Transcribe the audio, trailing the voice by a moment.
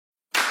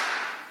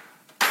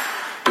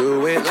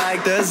Do it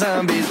like the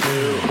zombies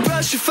do.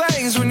 Brush your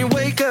fangs when you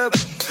wake up.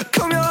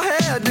 Comb your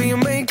hair, do your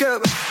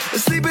makeup.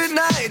 Sleep at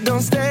night,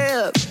 don't stay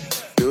up.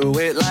 Do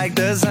it like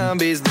the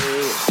zombies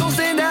do. Don't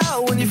stand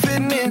out when you're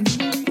fitting in.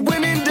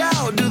 When in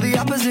doubt, do the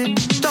opposite.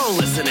 Don't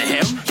listen to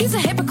him. He's a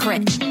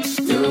hypocrite.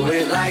 Do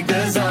it like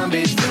the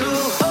zombies do.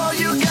 All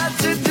you got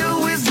to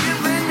do is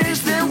give an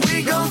inch, then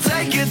we gon'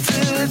 take it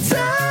to the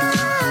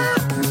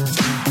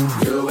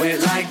top. Do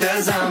it like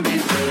the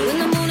zombies do. When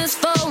the moon is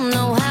full,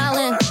 no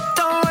howling.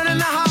 Don't run in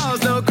the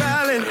house, no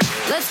growling.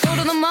 Let's go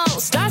to the mall,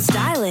 start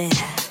styling.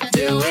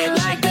 Do it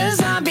like the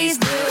zombies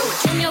do.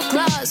 Trim your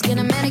claws, get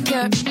a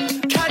manicure.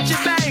 Cut your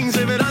bangs,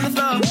 leave it on the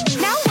floor.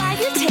 Now wag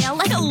your tail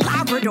like a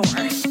Labrador.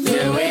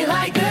 Do it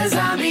like the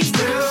zombies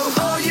do.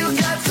 All you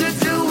got to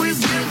do is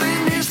give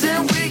an inch,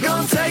 then we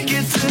gon' take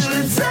it to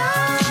the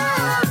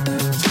top.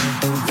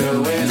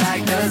 Do it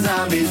like the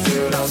zombies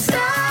do. Don't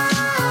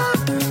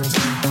stop.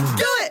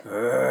 Do it.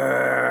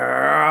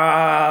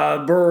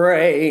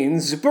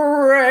 Brains.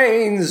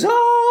 Oh,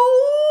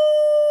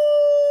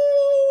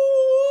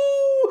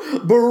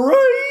 brains.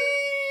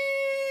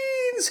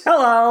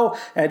 Hello,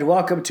 and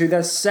welcome to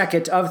the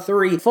second of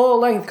 3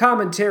 full-length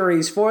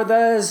commentaries for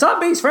the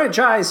Zombies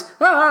franchise.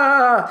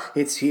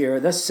 It's here,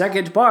 the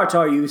second part.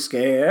 Are you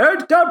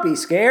scared? Don't be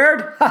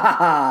scared. Ha ha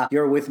ha.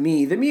 You're with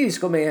me, the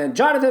musical man,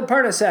 Jonathan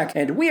Pernasek,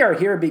 and we are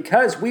here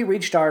because we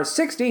reached our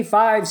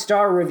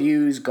 65-star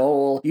reviews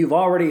goal. You've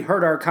already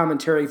heard our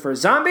commentary for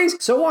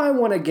Zombies, so I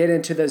want to get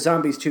into the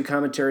Zombies 2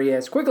 commentary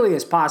as quickly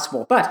as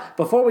possible. But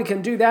before we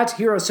can do that,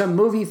 here are some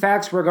movie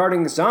facts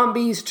regarding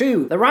Zombies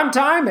 2. The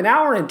runtime, 1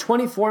 hour and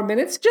 24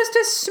 minutes, just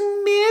a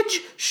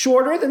smidge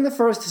shorter than the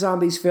first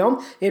Zombies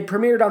film. It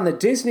premiered on the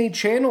Disney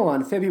Channel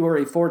on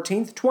February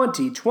 14th,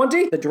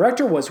 2020. The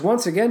director was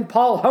once again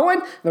Paul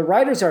Hoen. The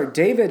writers are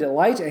David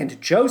Light and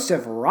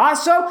Joseph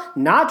Rosso,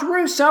 not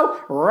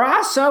Russo,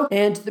 Rosso.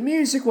 And the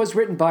music was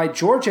written by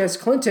George S.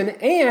 Clinton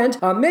and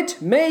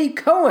Amit May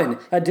Cohen.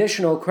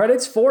 Additional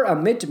credits for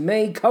Amit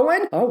May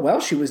Cohen. Oh, well,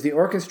 she was the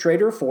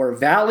orchestrator for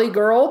Valley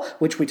Girl,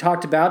 which we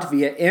talked about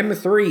via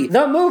M3,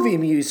 the movie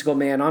musical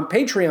man on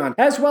Patreon,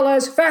 as well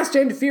as Fast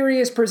and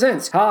Furious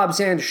Presents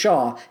Hobbs and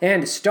Shaw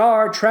and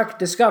Star Trek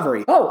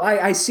Discovery. Oh,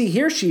 I see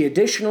here she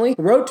additionally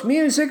wrote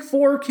music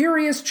for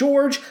Curious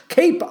George,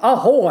 Cape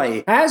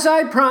Ahoy. As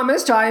I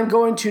promised, I am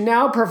going to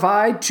now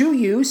provide to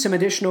you some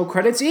additional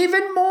credits,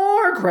 even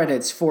more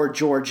credits for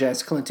George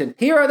S. Clinton.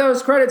 Here are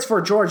those credits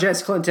for George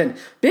S. Clinton.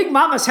 Big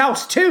Mama's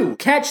House 2,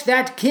 Catch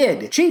That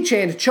Kid, Cheech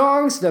and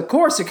Chong's The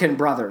Corsican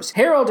Brothers,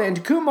 Harold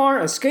and Kumar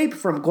Escape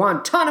from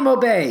Guantanamo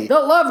Bay, The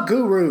Love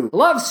Guru,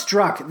 Love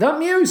Struck, The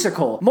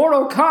Musical,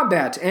 Mortal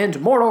Kombat,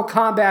 and Mortal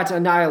Kombat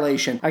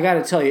Annihilation. I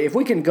gotta tell you, if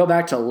we can go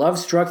back to Love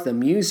Struck the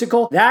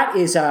Musical, that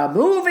is a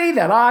movie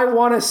that I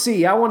want to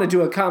see. I want to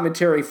do a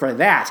commentary for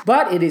that.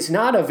 But it is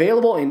not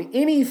available in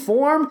any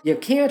form. You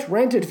can't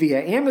rent it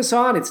via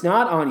Amazon. It's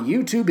not on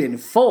YouTube in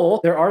full.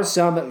 There are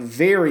some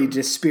very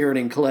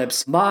dispiriting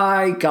clips.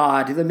 My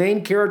God, the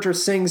main character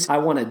sings, "I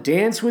want to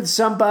dance with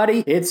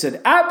somebody." It's an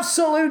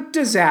absolute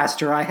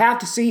disaster. I have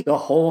to see the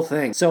whole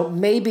thing. So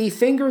maybe,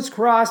 fingers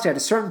crossed, at a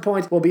certain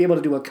point, we'll be able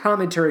to do a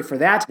commentary for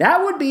that.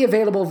 That would be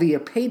available via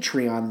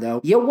Patreon, though.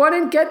 You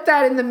wouldn't get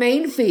that in the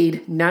main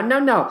feed. No.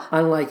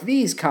 Unlike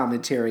these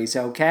commentaries,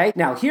 okay?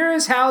 Now, here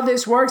is how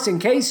this works in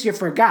case you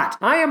forgot.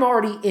 I am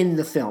already in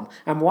the film.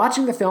 I'm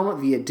watching the film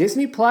via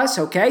Disney Plus,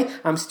 okay?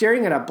 I'm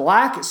staring at a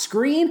black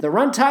screen. The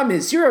runtime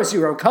is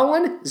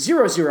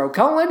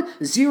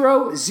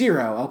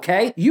 00:00:00,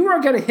 okay? You are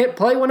going to hit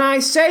play when I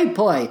say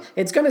play.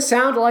 It's going to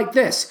sound like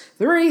this.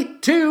 3,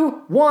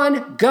 2,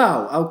 1,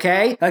 go,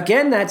 okay?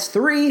 Again, that's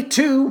 3,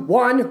 2,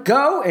 1,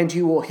 go, and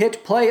you will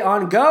hit play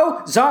on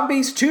go.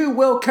 Zombies 2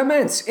 will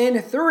commence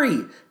in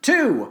 3,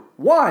 2,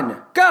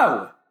 1,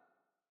 go!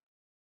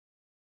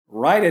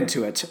 Right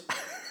into it.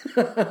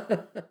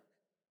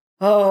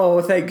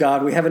 Oh, thank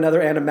God, we have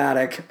another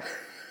animatic.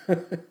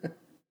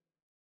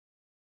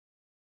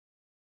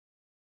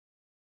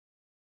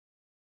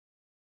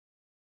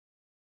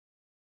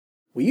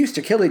 We used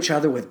to kill each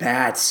other with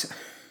bats.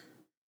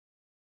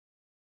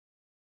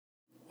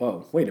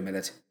 Whoa, wait a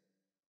minute.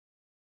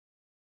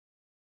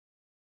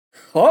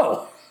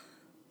 Oh!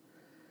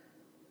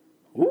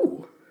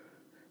 Ooh,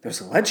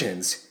 there's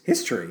legends,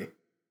 history.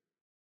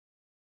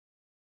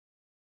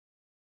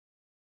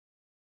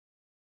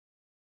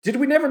 Did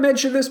we never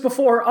mention this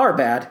before? Our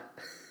bad.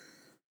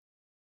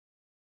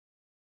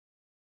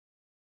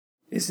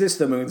 Is this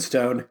the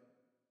Moonstone?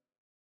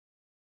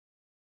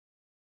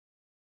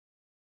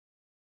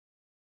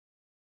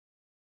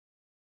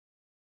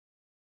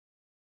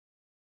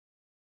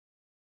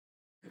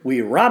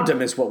 We robbed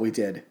him is what we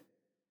did.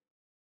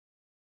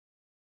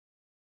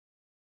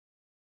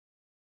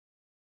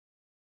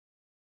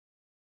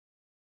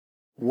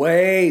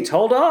 Wait,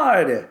 hold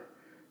on!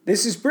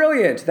 This is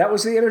brilliant! That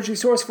was the energy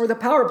source for the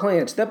power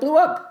plant that blew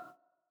up!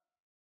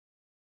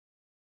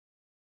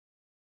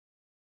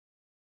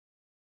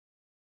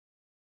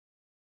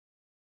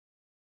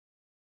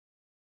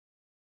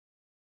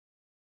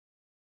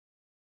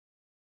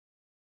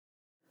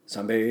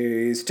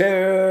 Zombies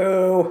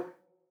 2!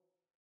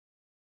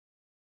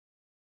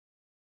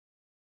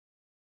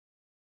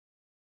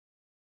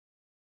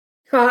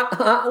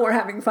 We're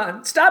having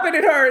fun. Stop it,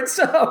 it hurts.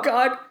 Oh,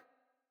 God.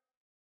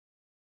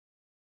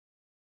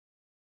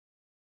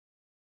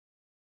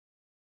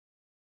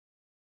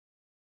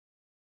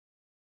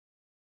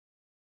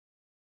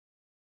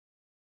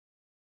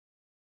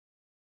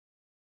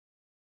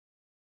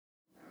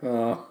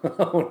 Oh,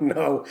 oh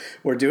no.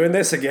 We're doing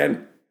this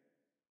again.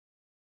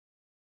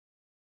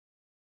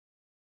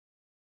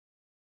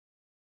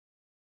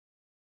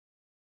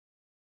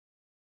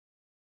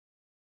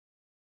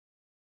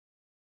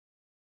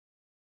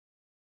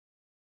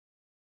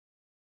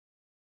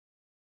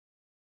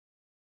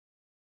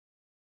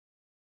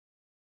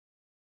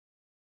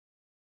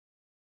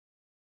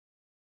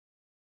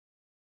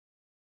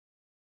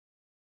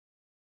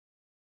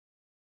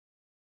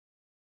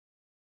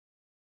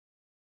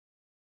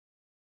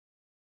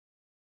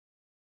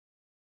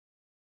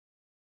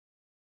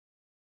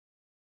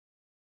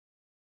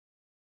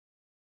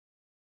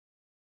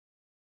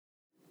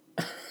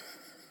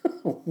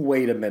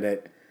 Wait a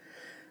minute.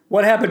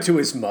 What happened to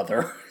his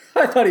mother?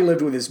 I thought he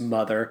lived with his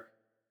mother.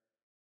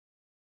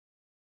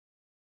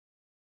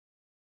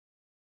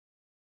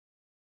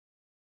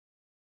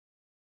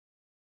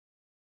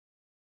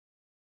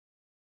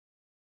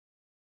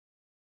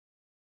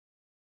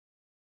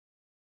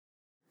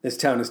 This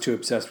town is too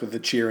obsessed with the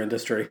cheer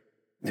industry.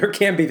 There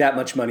can't be that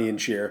much money in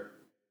cheer.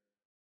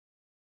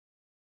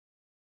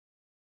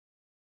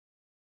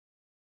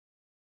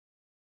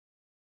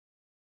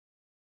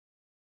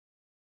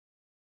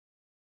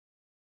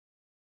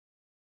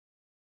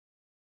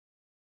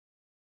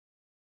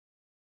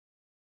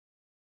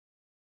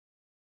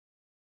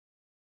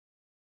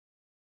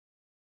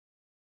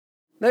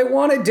 They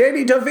wanted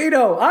Danny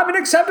DeVito. I'm an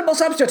acceptable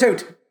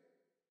substitute.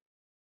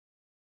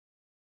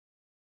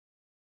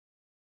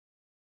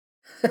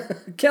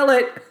 Kill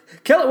it.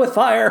 Kill it with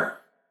fire.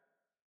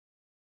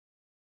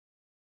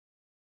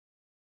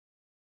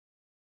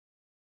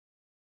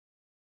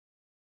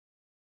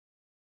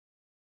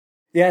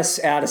 Yes,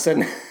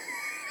 Addison.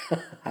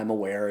 I'm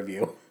aware of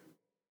you.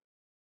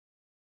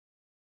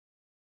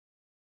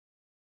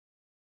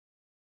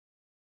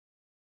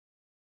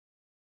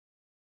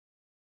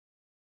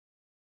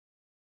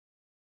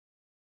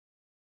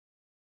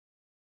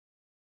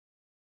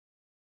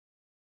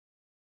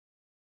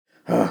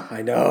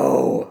 I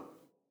know.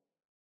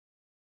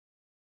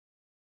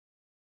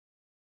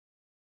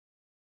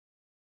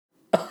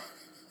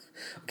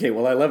 Okay,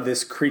 well, I love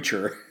this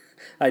creature.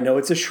 I know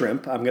it's a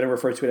shrimp. I'm going to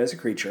refer to it as a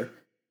creature.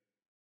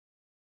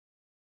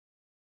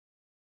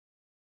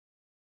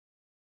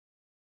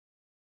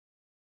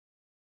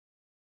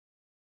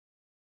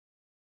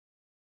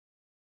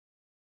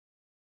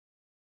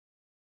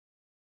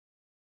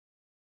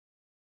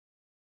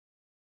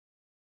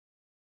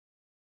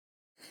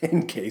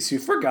 In case you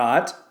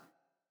forgot.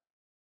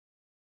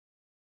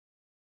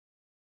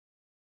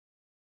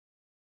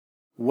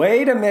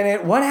 Wait a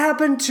minute. What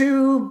happened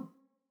to.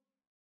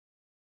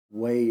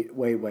 Wait.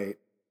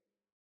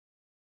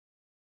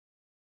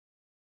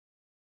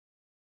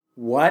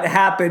 What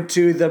happened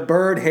to the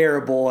bird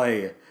hair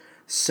boy?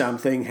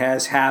 Something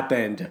has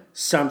happened.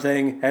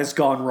 Something has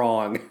gone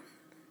wrong.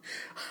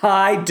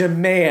 I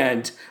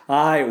demand.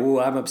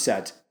 I'm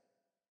upset.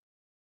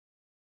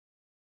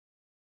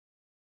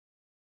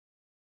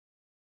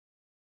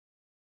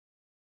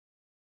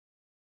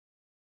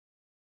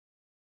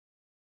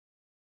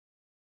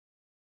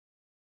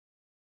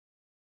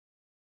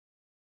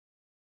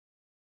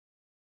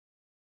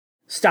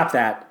 Stop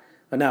that.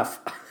 Enough.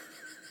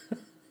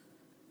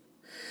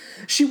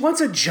 She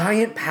wants a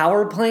giant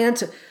power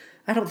plant?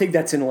 I don't think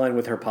that's in line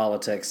with her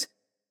politics.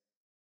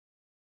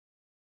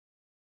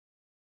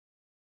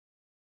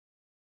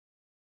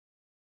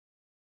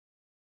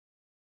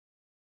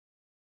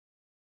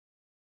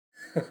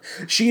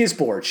 She is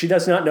bored. She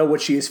does not know what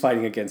she is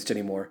fighting against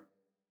anymore.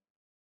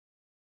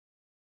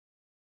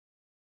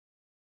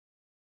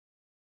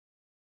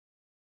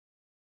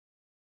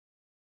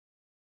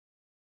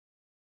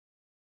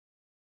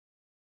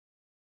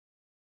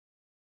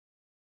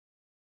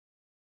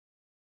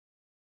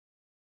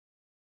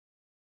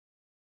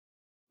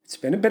 It's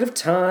been a bit of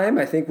time.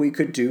 I think we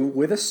could do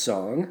with a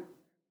song.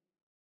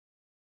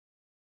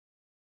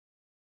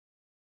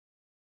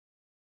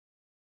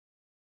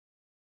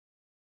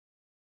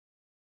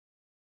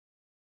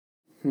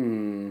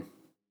 Hmm.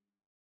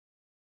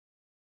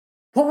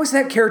 What was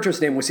that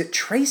character's name? Was it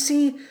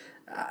Tracy?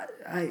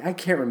 I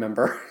can't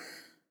remember.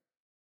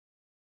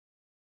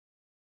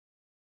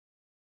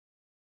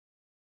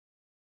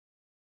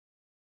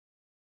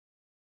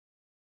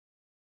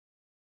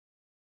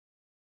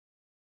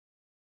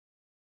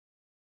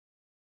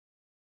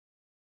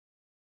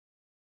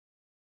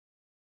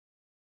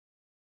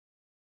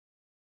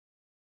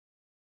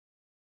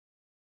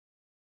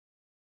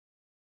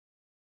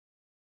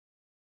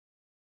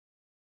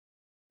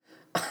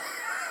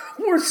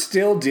 We're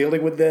still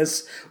dealing with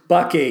this.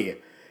 Bucky,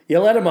 you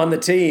let him on the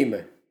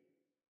team.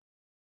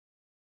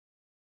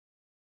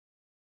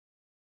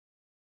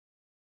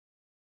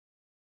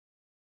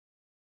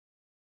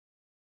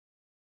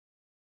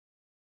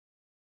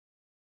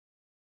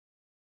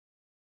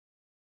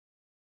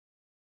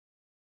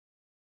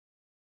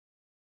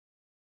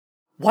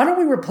 Why don't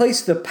we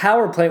replace the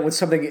power plant with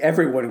something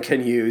everyone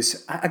can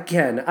use?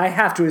 Again, I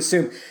have to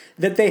assume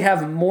that they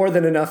have more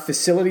than enough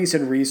facilities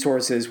and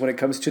resources when it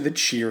comes to the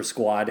cheer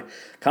squad.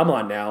 Come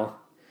on now.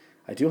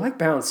 I do like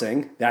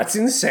bouncing. That's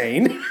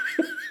insane.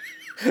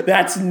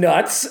 That's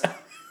nuts.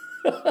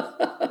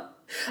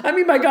 I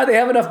mean, my God, they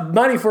have enough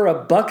money for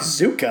a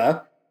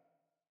buckzooka.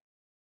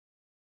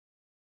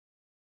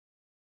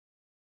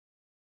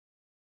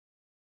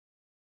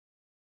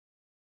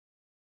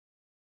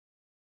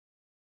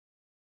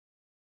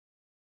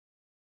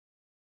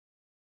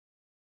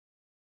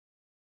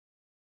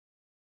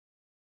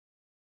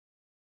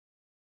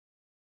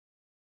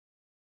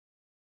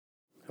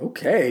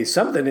 Okay,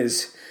 some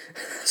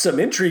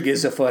intrigue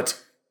is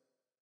afoot.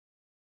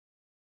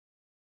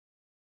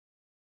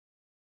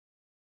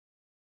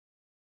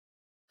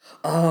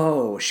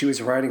 Oh, she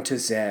was writing to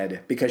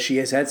Zed because she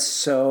has had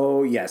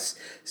yes,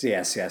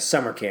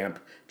 summer camp,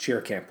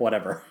 cheer camp,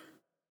 whatever.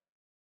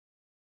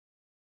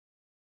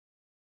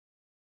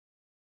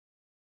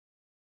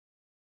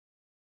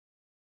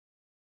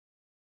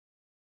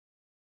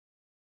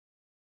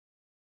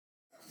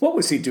 What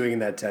was he doing in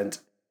that tent?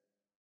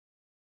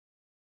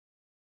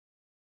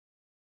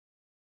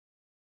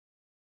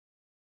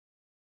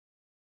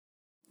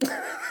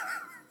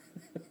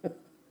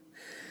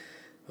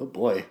 Oh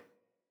boy.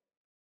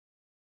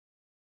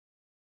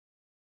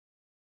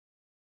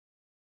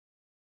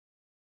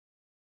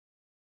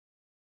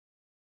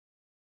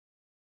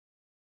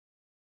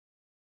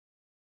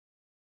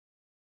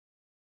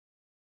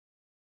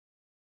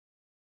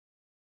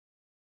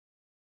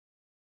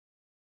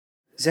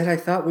 Zed, I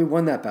thought we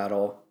won that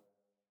battle.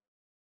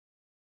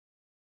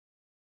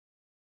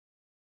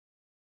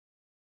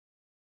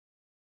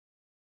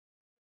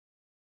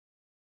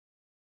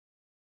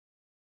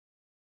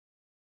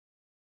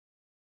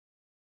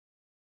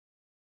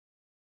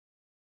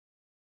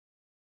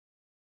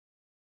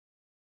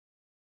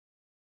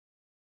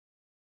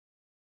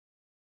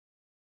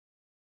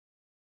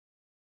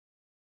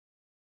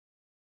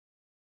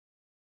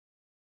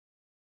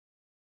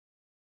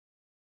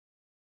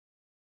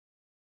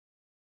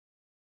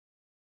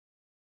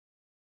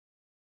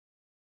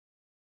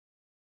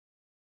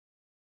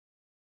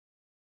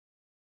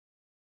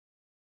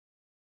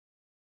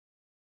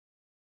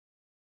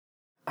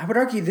 I would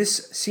argue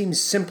this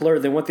seems simpler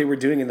than what they were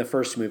doing in the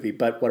first movie,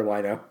 but what do I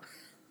know?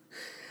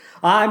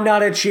 I'm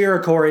not a cheer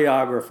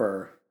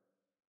choreographer.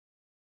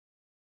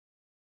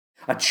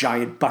 A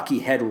giant bucky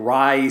head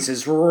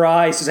rises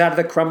out of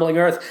the crumbling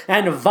earth,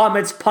 and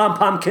vomits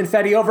pom-pom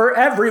confetti over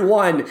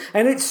everyone,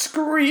 and it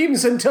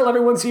screams until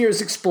everyone's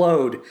ears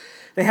explode.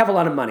 They have a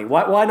lot of money.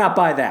 Why not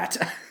buy that?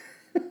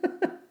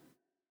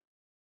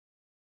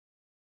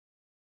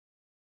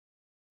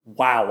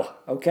 Wow.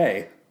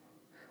 Okay.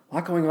 A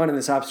lot going on in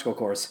this obstacle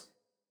course.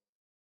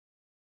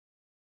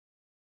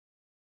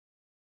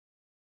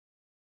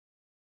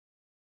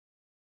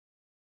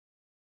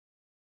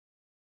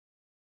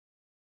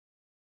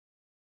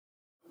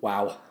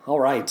 Wow. All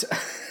right.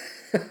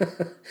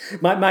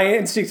 my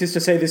instinct is to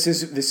say this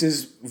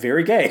is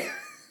very gay,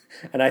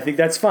 and I think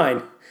that's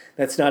fine.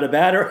 That's not a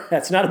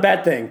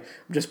bad thing.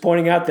 I'm just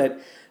pointing out that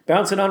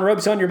bouncing on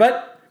ropes on your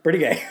butt, pretty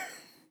gay.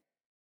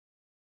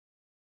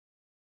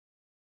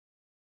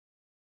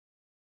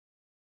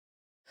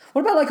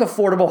 What about like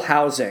affordable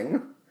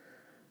housing?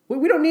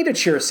 We don't need a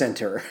cheer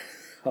center.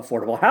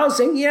 Affordable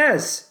housing,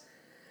 yes.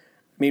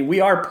 I mean,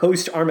 we are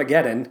post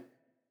Armageddon.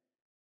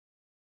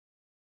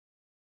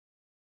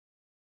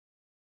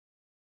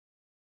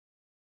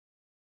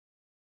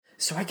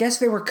 So I guess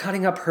they were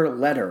cutting up her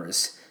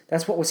letters.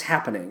 That's what was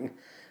happening.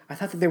 I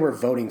thought that they were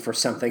voting for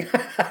something.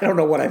 I don't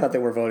know what I thought they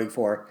were voting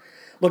for.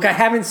 Look, I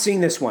haven't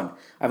seen this one.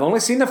 I've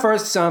only seen the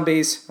first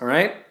Zombies, all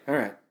right? All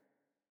right.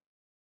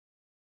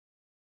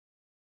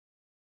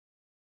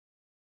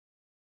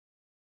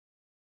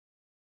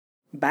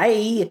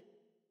 Bye.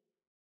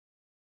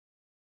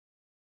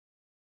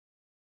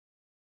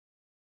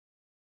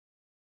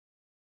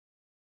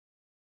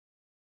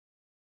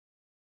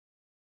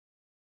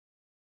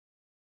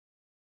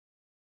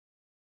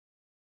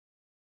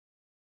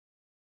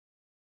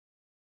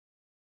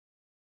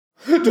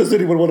 Does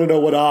anyone want to know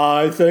what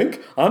I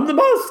think? I'm the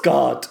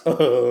mascot.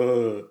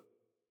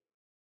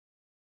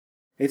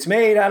 It's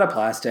made out of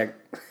plastic.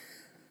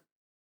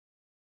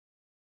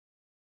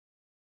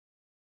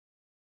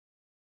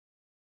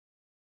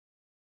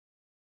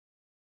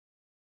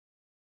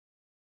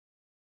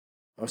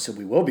 Oh, so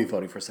we will be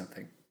voting for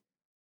something.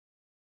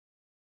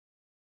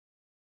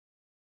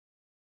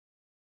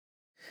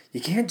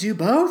 You can't do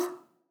both?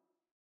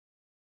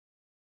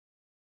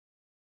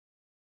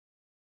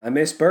 I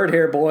miss Bird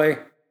Hair Boy.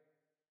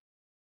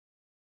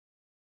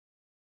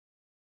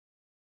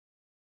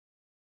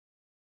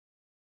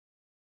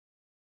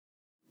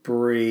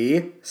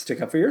 Bree,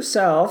 stick up for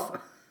yourself.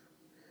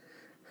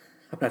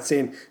 I'm not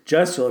saying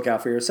just to look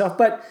out for yourself,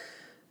 but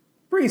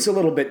Bree's a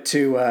little bit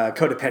too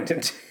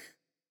codependent.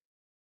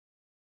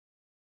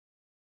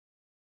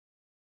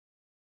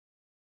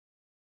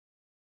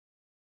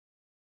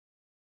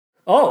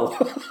 Oh,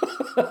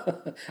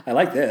 I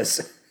like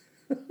this.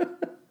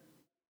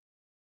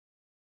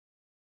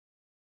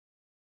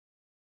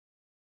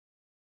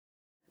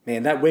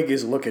 Man, that wig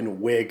is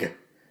looking wig.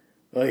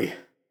 Oy.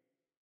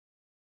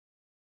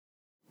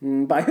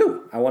 By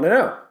who? I want to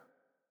know.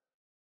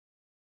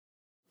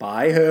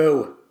 By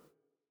who?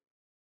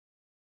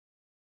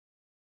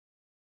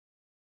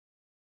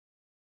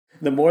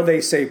 The more they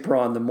say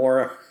prawn, the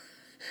more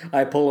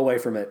I pull away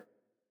from it.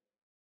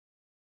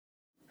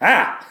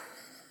 Ah!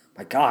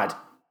 My God.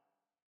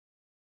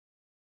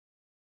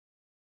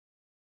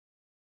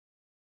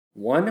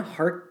 One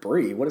heart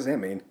brie? What does that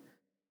mean?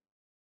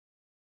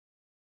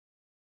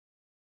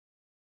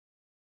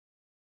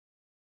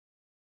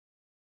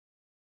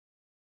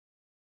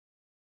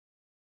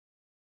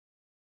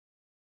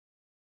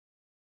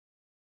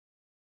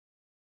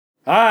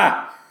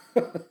 Ah!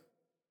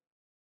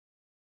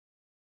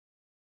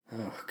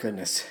 Oh,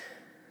 goodness.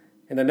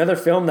 In another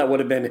film, that would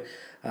have been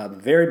a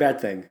very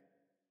bad thing.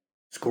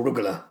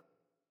 Skrugula.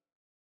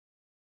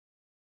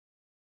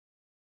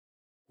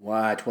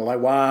 What will I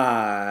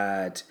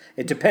what?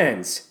 It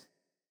depends.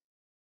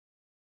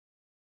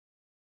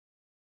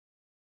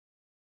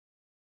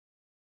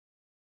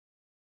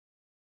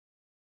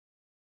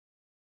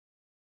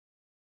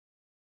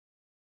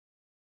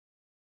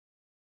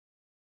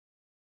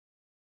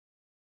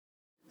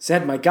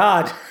 Said, my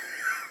God.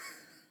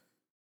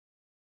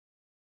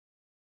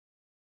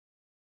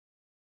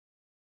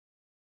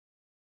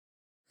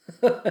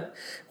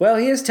 Well,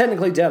 he is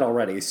technically dead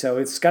already, so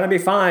it's gonna be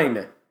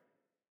fine.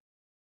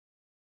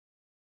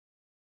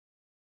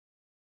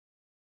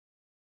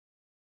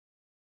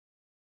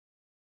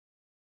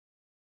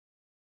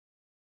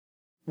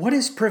 What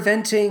is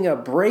preventing a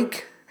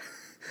break?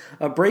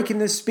 A break in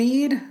the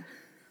speed?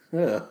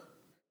 Ugh.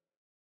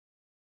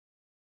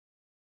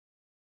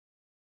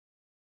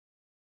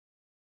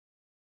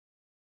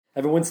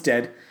 Everyone's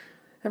dead.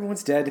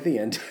 Everyone's dead at the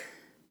end.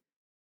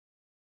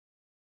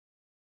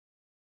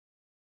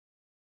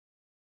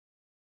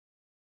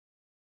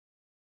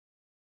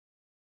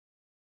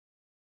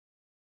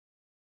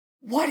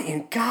 What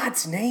in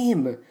God's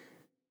name?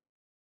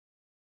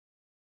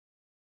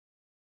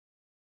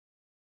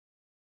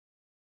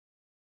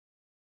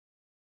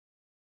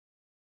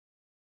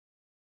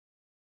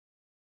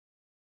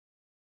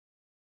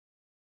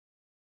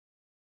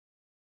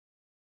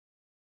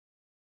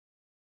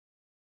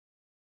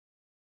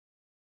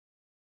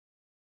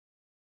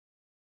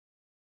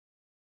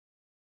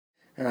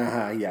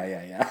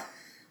 Yeah.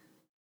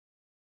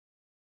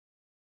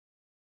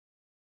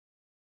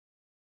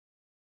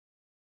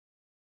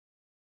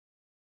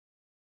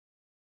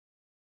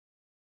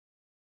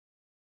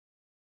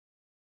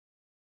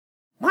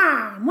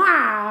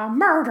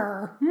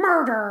 Murder,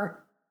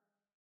 murder.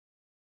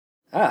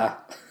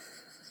 Ah,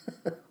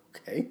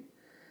 okay.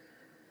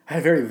 I had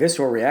a very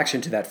visceral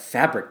reaction to that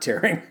fabric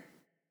tearing.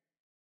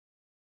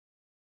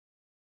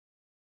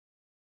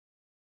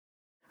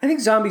 I think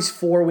Zombies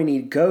 4, we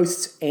need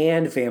ghosts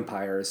and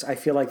vampires. I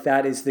feel like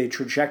that is the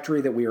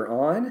trajectory that we are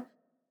on.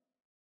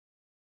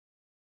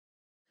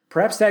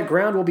 Perhaps that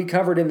ground will be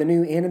covered in the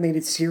new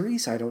animated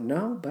series. I don't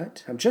know,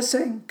 but I'm just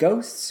saying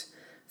ghosts,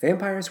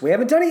 vampires, we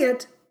haven't done it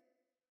yet.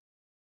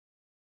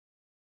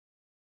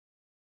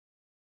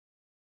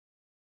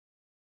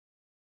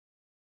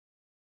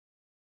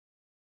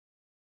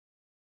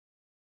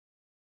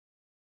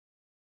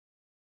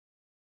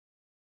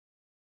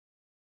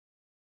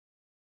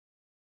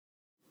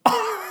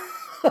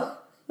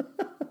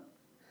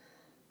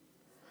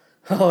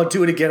 Oh,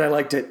 do it again. I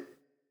liked it.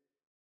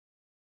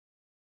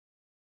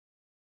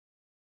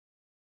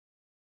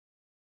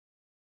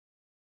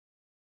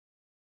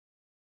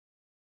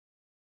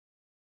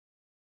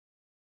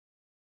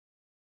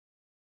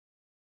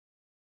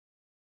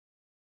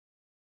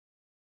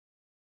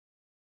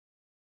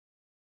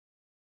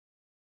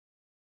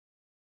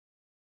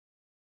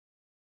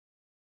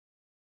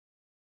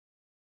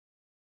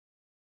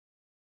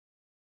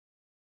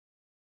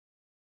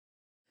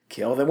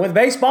 Kill them with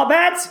baseball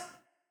bats.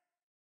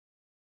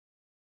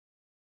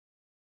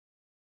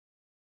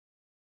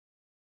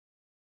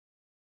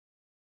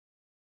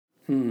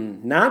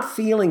 Not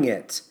feeling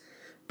it.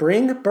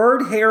 Bring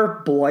Bird Hair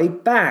Boy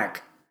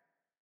back.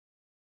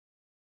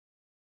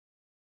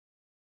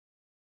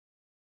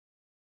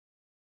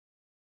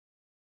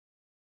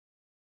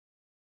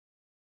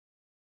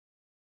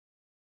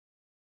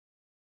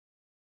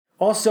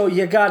 Also,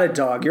 you got a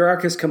dog. Your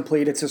arc is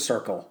complete. It's a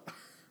circle.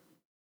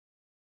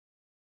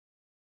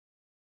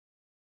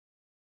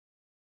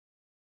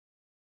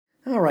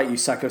 All right, you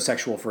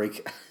psychosexual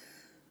freak.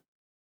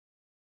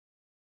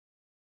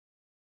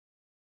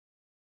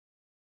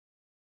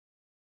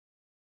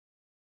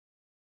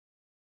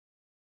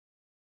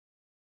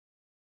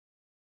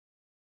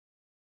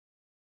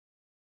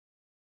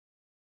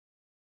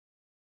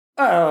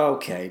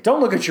 Okay, don't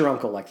look at your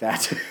uncle like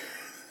that.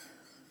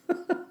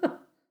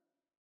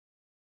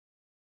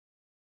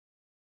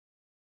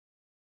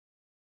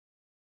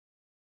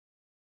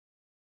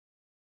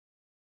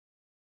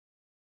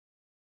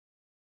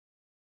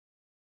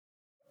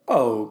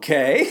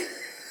 Okay.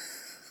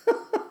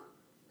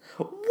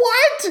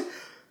 What?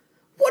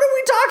 What are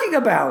we talking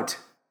about?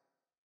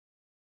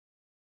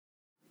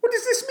 What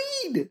does this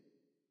mean?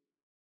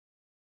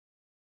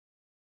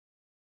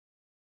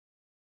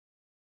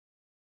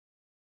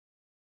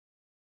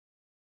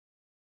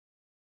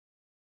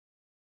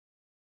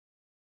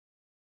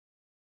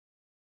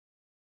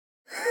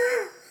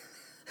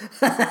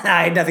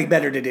 I had nothing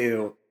better to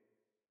do.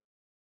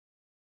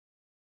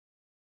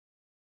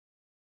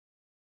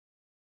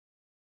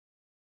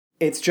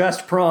 It's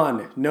just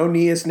prawn. No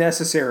knee is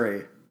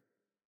necessary.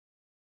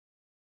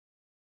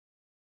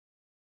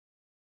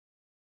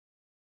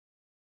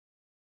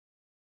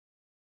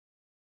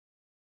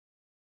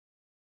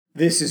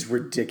 This is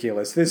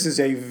ridiculous. This is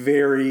a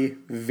very,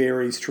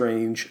 very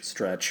strange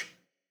stretch.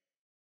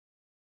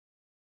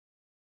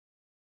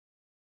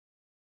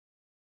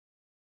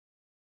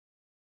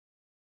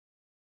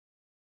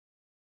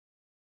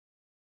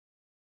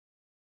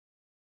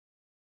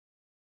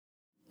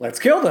 Let's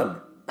kill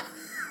them.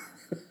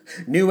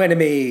 New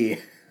enemy.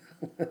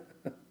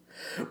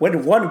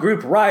 When one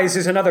group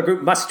rises, another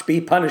group must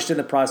be punished in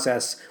the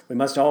process. We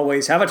must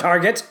always have a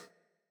target.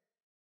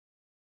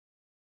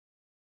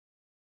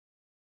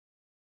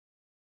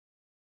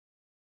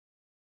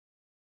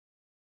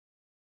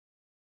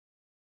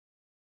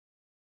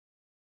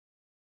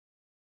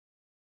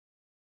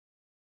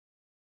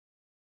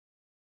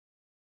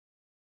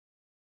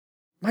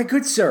 My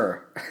good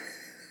sir.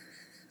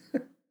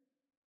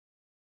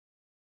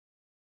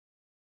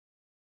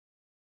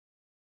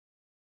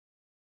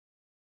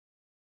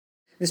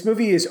 This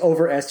movie is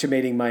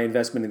overestimating my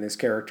investment in this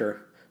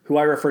character, who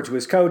I refer to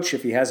as Coach.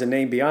 If he has a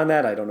name beyond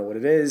that, I don't know what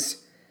it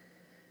is.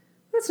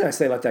 It's nice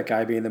they let that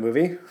guy be in the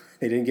movie.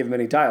 They didn't give him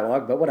any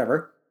dialogue, but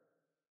whatever.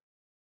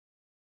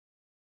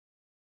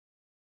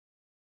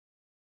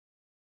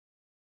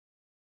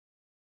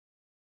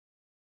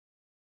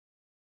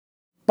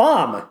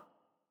 Bomb!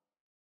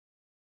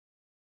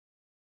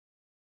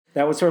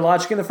 That was her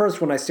logic in the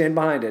first one. I stand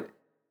behind it.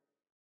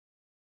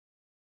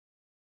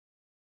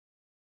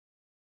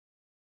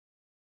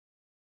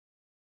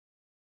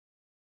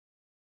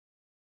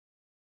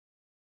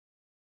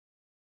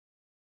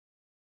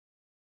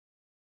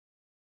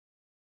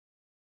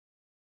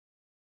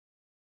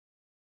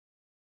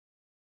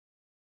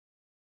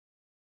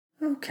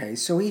 Okay,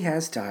 so he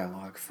has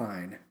dialogue.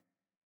 Fine.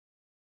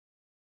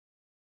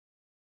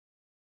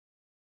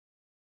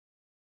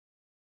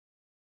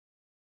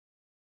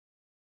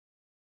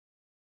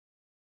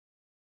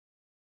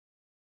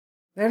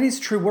 That is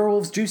true.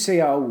 Werewolves do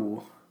say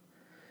 "ow."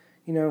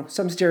 You know,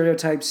 some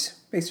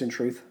stereotypes based in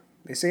truth.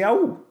 They say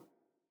 "ow."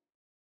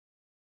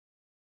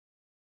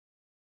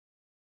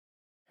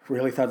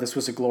 Really thought this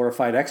was a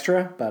glorified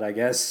extra, but I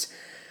guess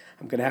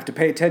I'm gonna have to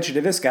pay attention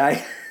to this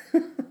guy.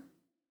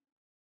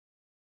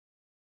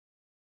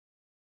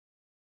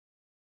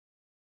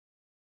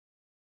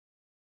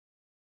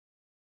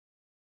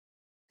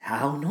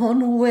 Down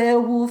on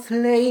Werewolf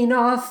Lane,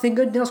 our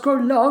fingernails grow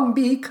long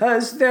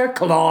because they're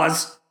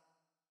claws.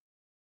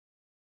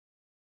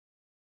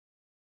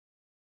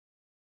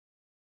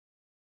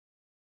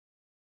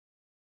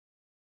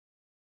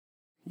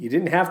 You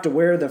didn't have to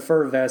wear the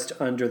fur vest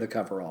under the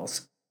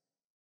coveralls.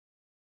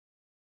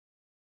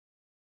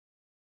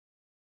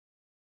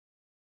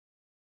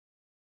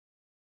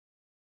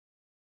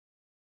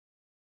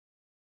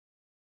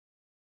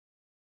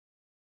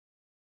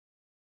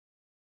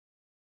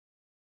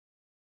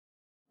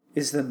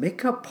 Is the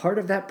makeup part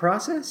of that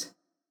process?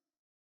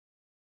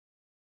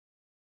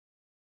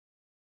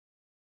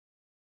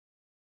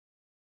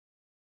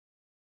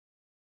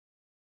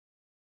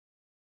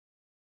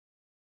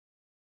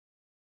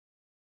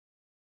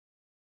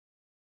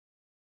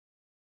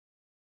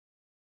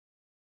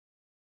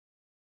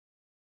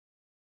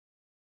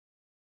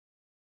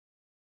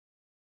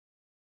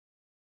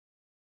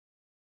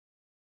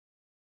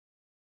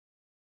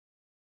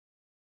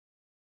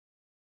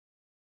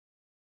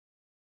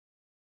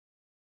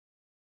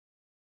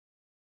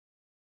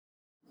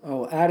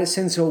 Oh,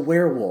 Addison's a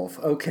werewolf.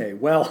 Okay,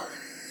 well,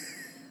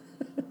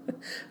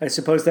 I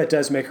suppose that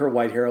does make her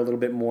white hair a little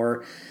bit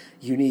more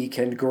unique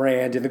and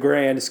grand in the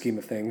grand scheme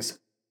of things.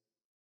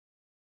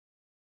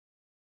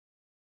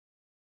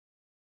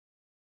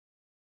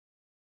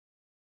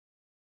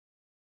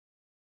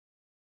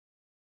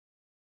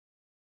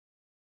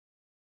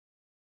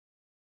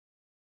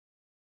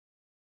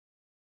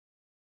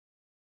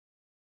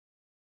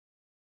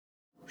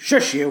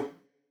 Shush you!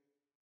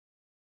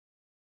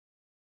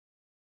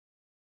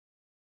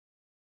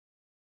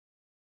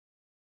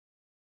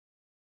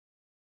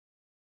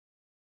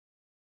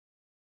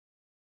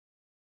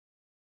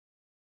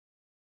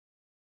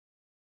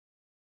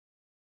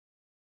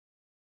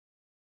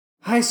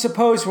 I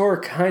suppose we're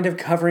kind of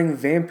covering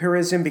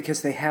vampirism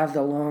because they have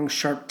the long,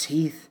 sharp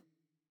teeth.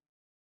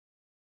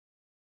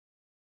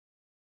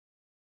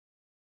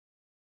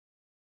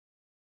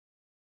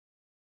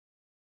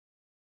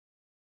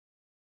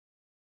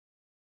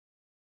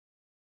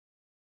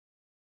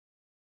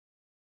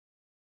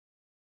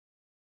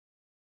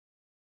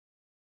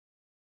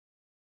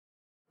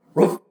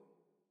 Roof!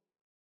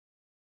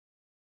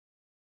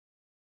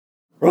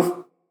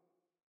 Roof!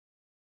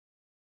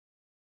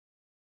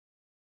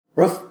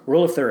 Roof!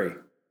 Rule of 3.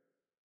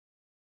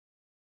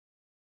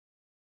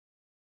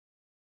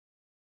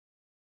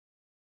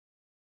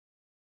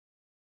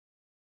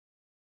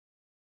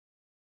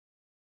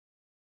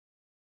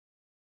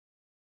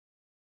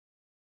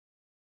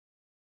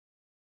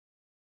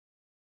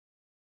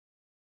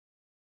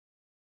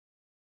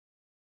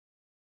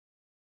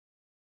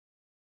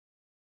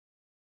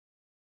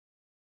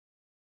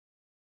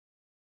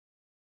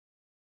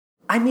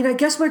 I mean, I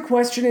guess my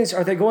question is,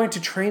 are they going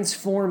to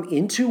transform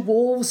into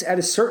wolves at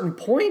a certain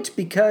point?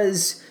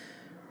 Because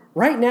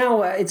right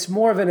now, it's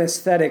more of an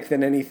aesthetic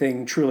than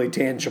anything truly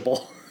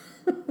tangible.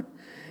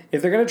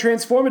 If they're going to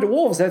transform into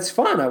wolves, that's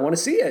fun. I want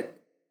to see it.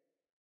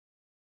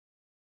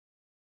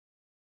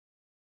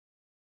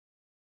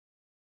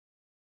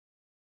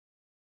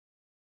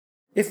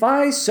 If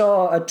I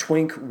saw a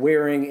twink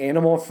wearing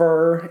animal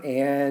fur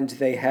and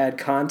they had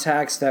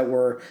contacts that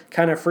were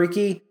kind of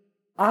freaky,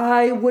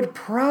 I would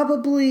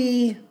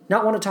probably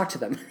not want to talk to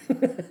them.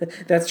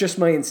 That's just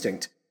my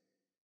instinct.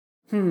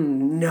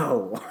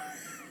 No.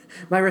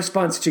 My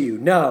response to you,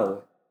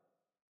 no.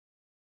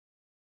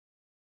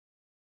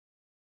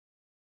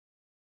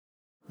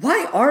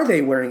 Why are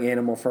they wearing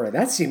animal fur?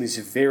 That seems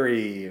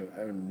very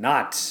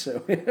not.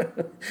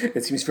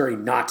 It seems very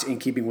not in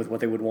keeping with what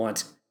they would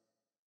want.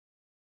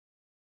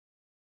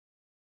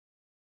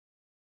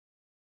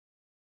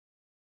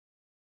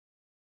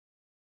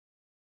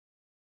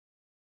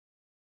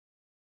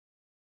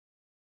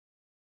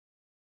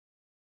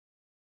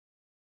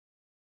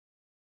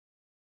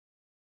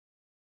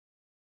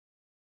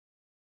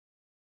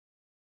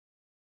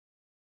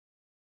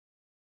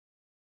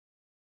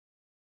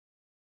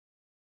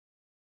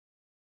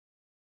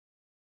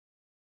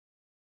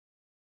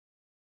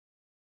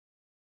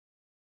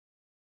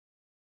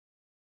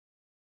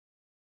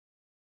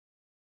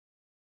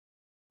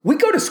 We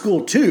go to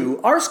school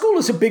too. Our school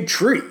is a big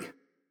tree.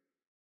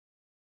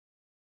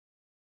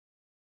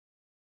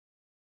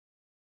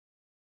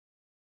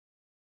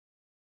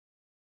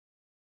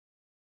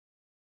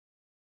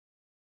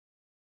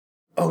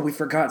 Oh, we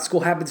forgot. School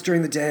happens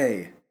during the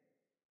day.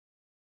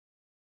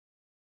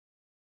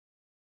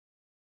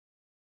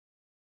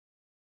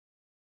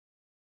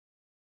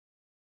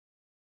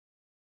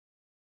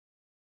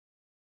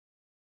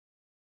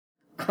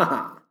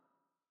 Haha.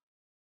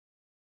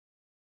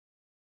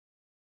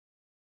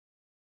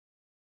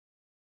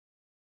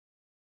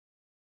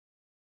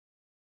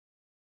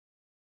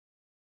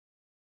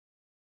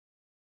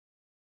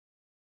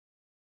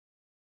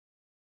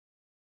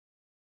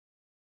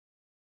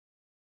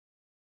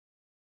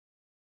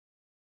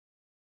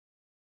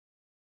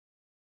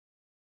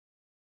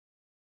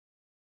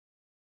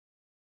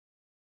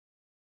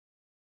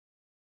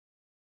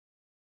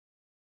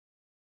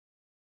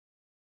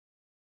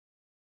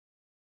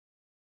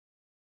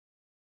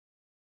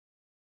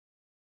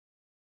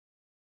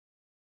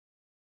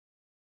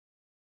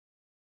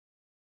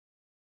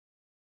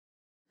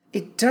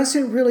 It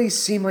doesn't really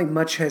seem like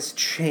much has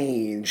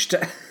changed.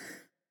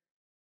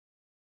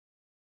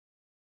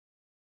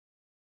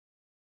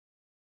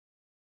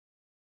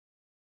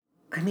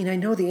 I mean, I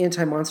know the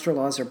anti monster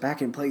laws are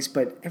back in place,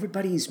 but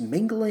everybody's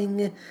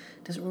mingling.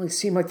 Doesn't really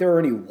seem like there are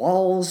any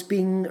walls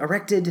being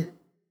erected.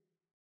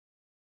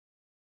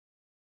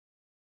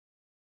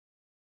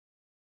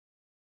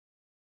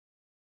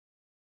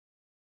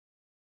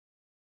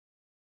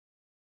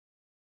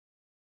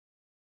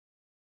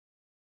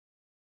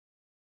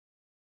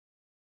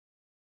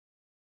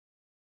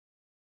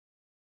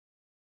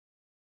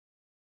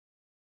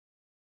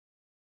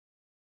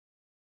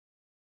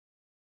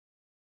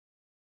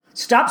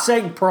 Stop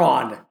saying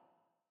prawn.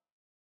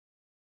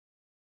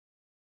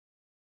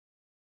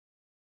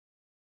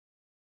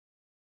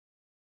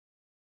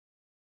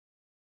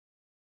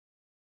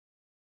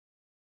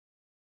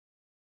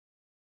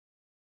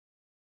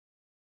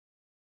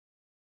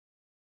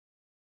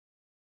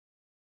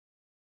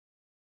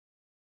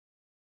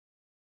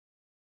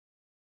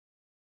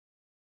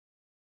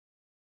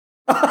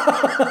 I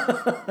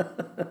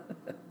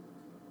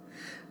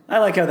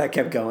like how that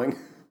kept going.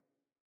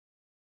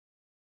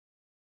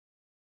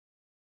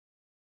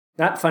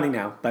 Not funny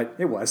now, but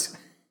it was.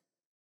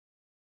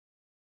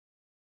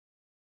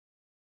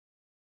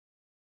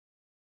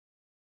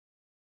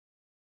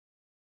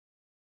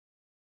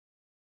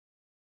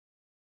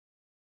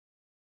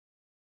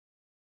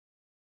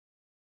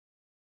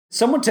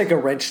 Someone take a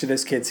wrench to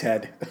this kid's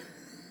head.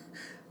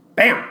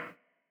 Bam!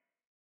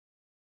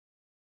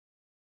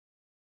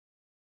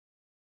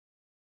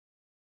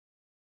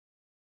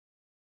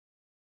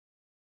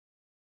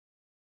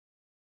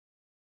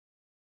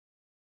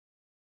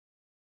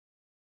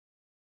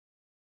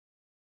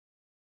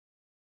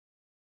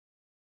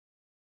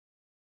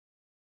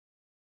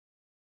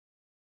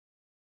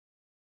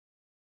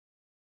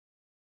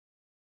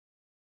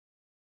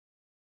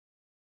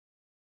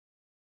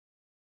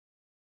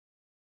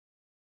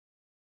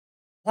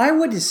 Why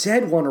would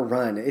Zed want to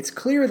run? It's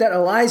clear that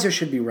Eliza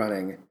should be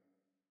running.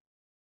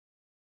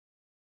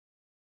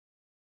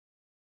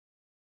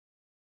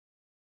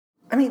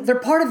 I mean, they're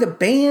part of the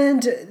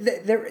band.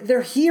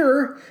 They're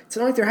here. It's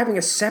not like they're having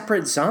a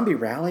separate zombie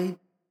rally.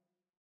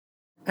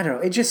 I don't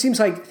know. It just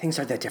seems like things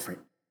aren't that different.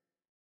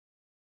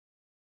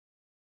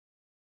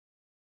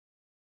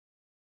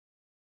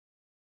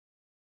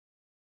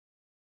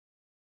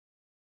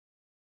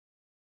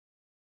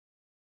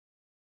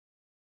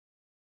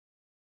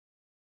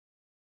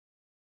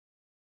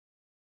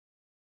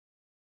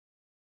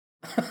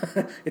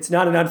 It's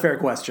not an unfair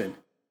question.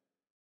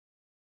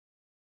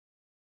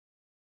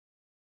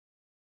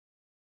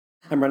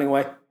 I'm running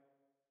away.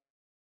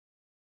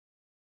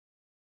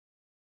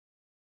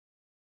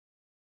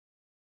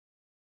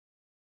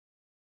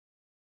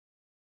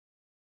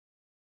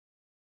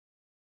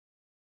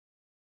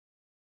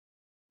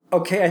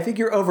 Okay, I think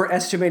you're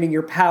overestimating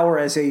your power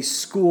as a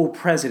school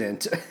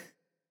president.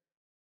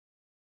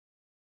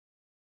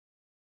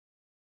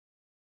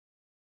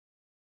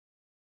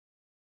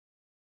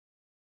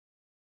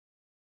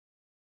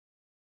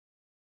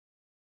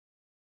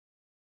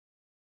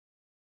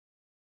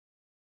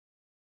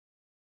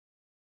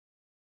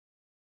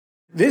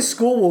 This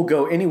school will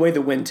go any way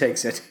the wind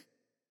takes it.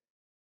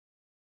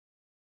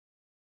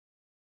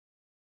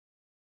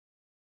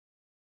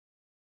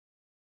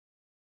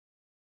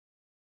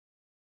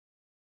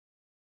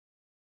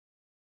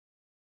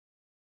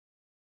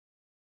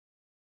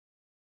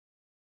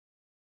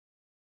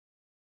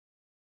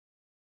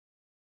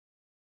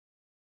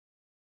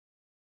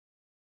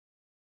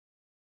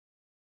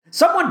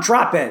 Someone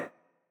drop it!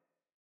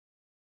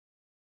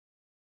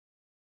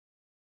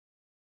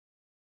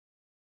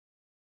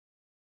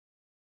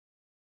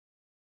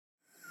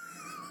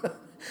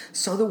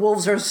 So the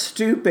wolves are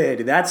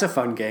stupid. That's a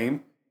fun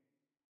game.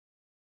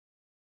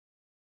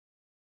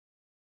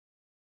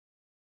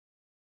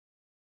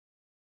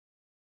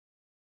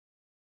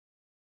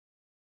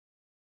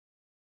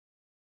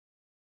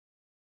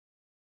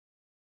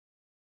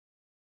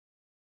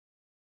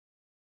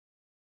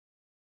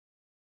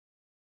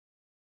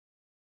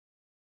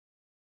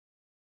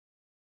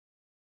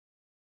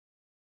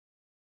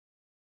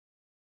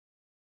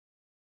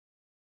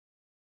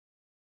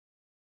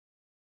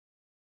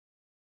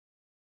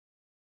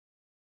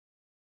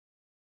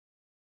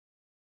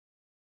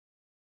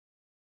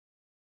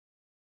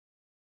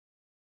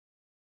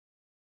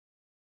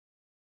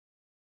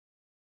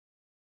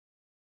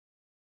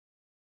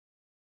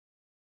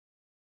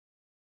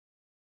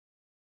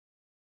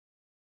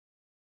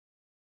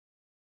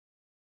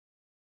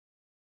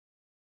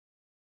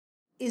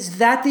 Is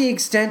that the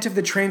extent of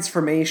the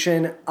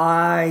transformation?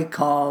 I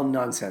call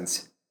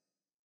nonsense.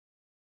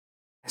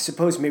 I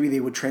suppose maybe they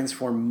would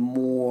transform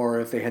more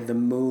if they had the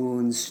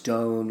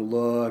moonstone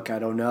look. I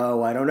don't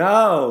know. I don't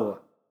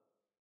know.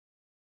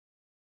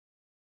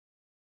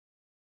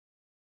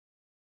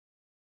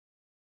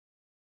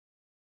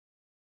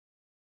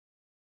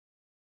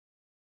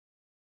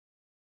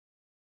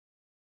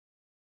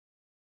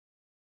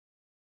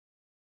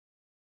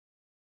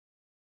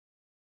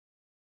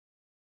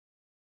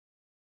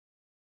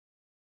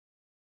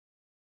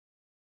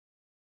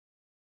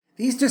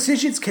 These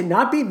decisions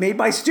cannot be made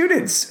by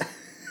students.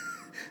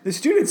 The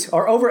students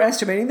are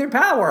overestimating their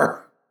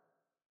power.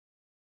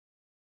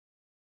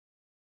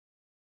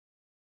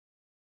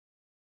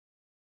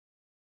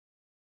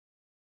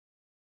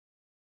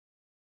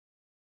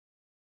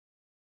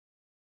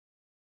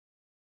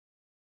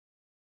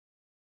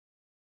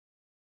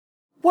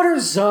 What are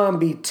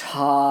zombie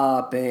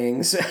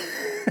toppings?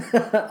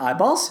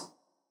 Eyeballs?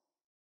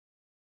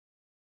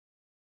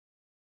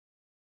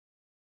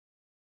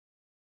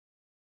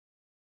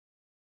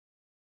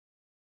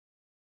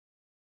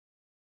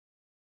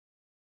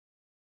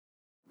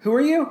 Who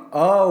are you?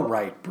 Oh,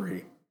 right,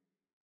 Bree.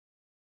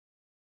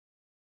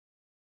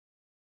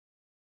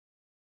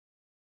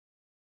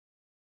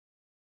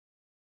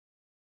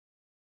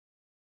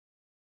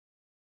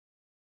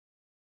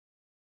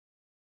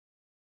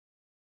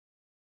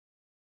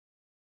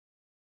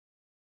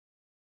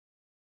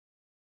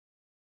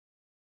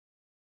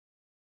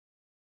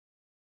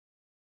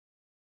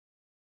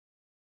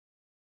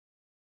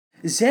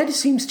 Zed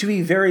seems to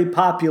be very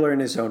popular in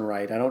his own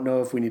right. I don't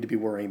know if we need to be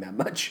worrying that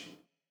much.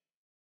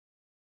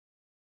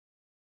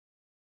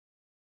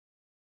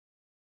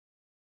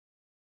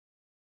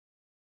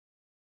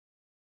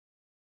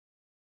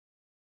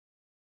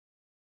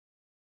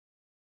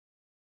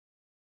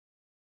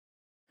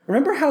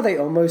 Remember how they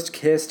almost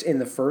kissed in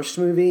the first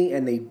movie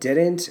and they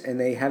didn't, and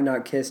they have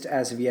not kissed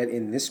as of yet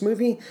in this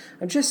movie?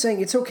 I'm just saying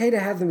it's okay to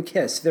have them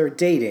kiss. They're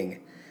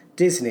dating.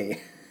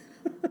 Disney.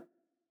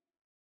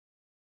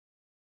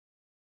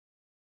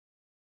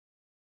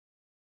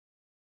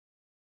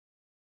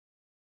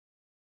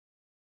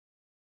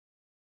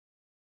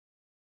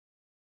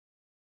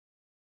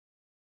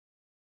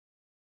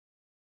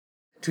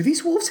 Do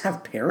these wolves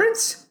have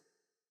parents?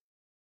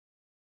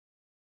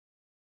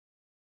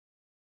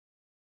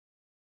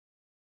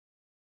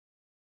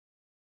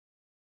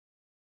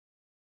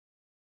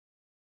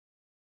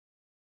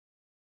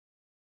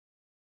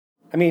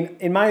 I mean,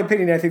 in my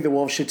opinion, I think the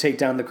wolves should take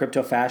down the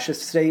crypto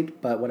fascist state,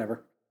 but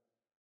whatever.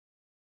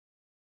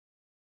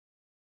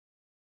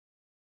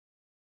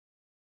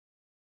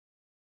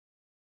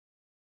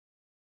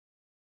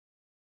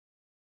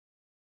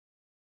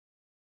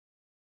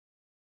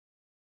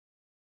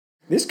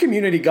 This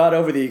community got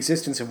over the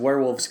existence of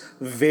werewolves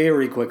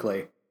very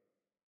quickly.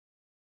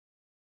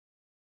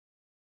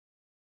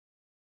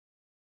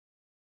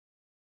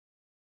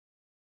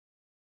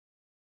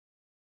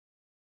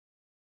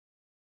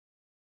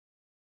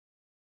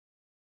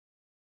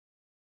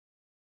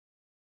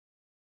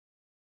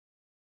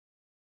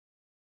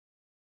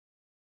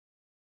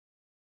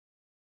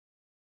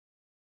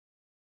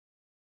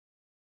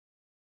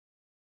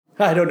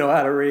 I don't know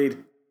how to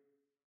read.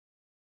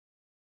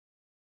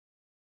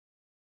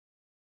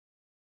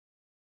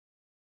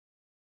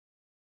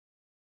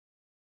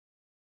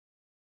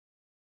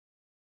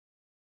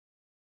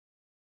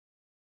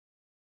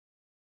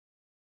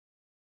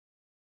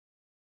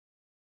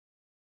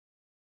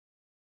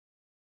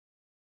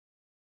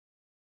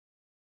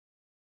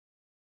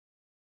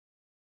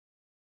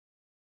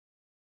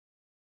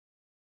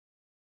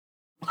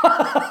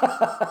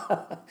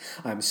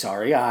 I'm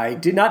sorry, I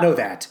did not know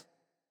that.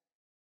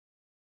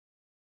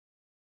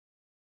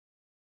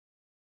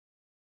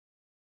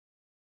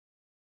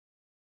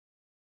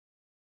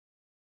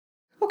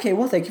 Okay,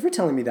 well, thank you for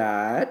telling me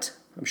that.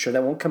 I'm sure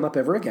that won't come up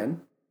ever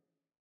again.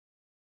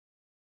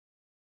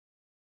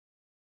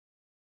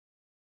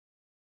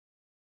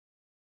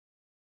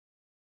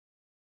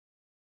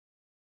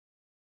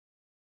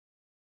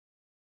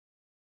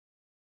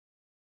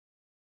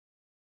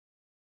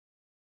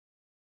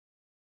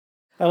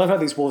 I love how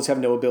these wolves have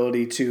no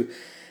ability to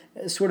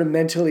sort of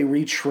mentally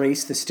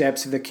retrace the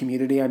steps of the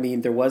community. I mean,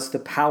 there was the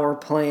power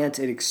plant,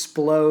 it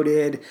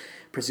exploded.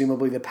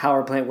 Presumably, the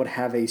power plant would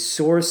have a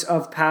source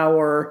of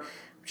power.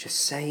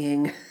 Just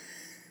saying.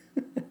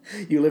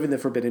 You live in the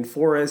Forbidden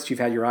Forest, you've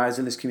had your eyes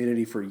on this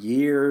community for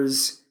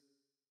years.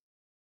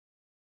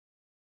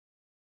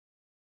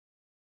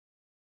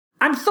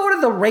 I'm sort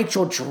of the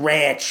Rachel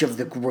Dratch of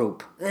the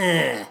group.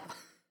 Ugh.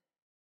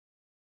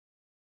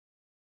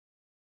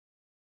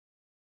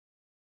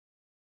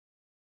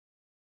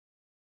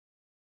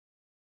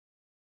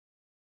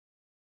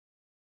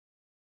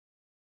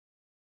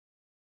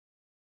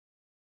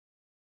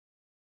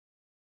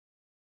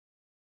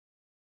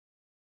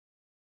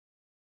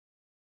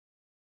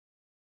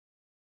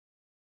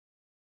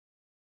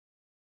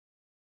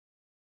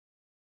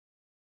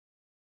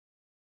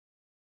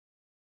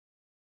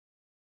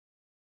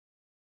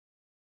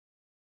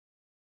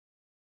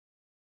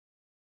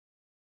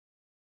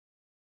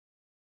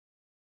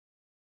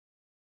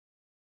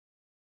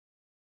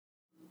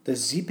 The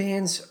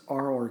Z-bands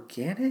are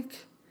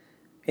organic?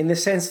 In the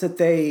sense that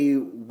they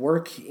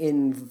work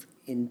in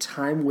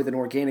time with an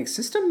organic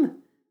system?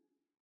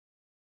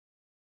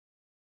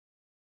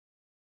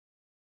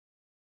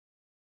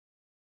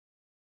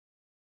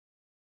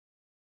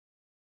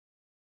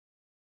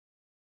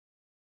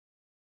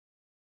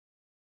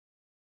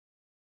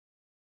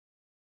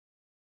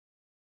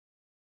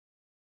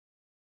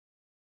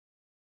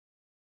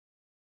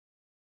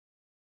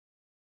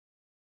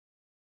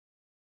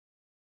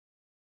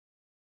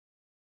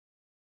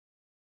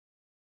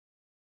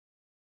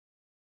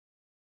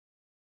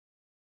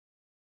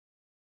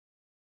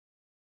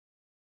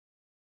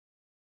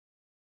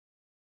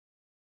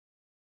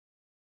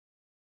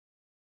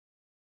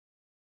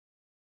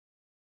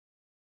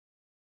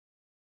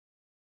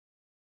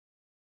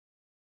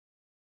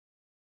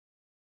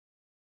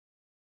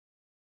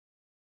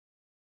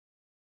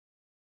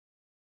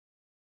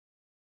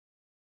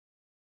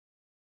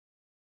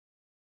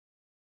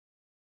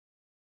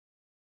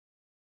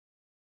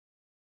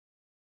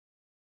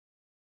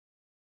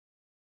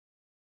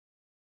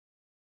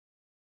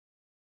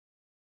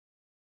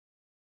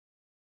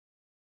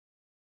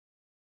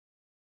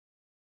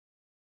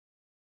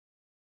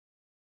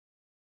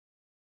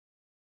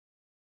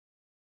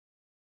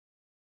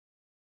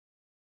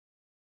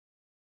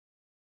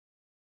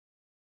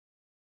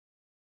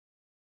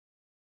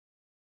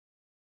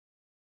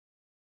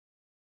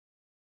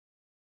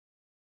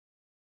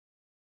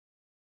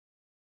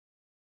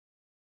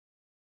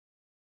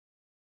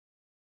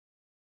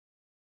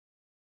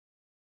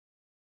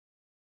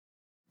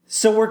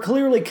 So we're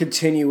clearly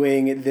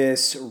continuing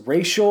this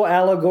racial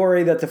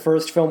allegory that the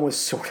first film was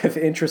sort of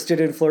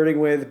interested in flirting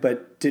with,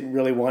 but didn't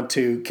really want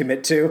to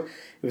commit to.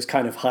 It was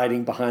kind of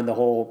hiding behind the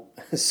whole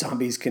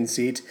zombies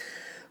conceit.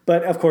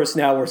 But of course,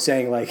 now we're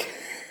saying, like,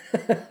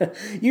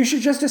 you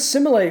should just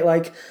assimilate.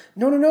 Like,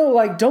 no,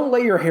 like, don't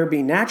let your hair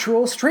be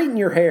natural. Straighten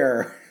your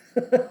hair.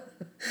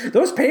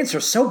 Those pants are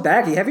so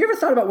baggy. Have you ever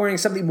thought about wearing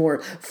something more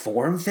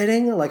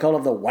form-fitting, like all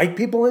of the white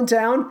people in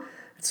town?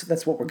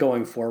 That's what we're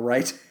going for,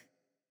 right?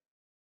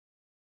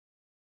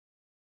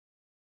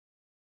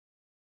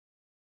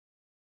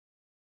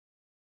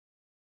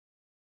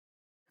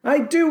 I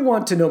do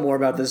want to know more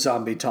about the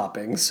zombie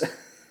toppings.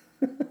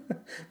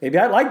 Maybe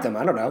I like them,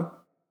 I don't know.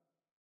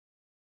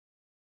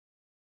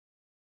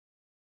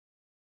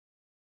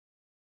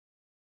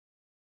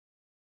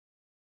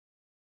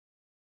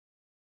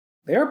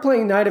 They are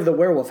playing Night of the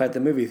Werewolf at the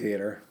movie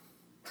theater.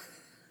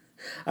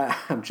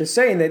 I'm just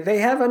saying that they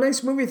have a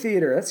nice movie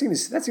theater. That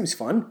seems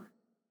fun.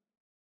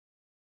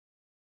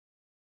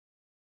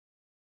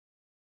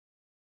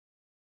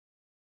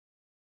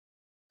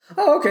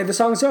 Oh, okay, the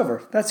song's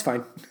over. That's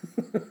fine.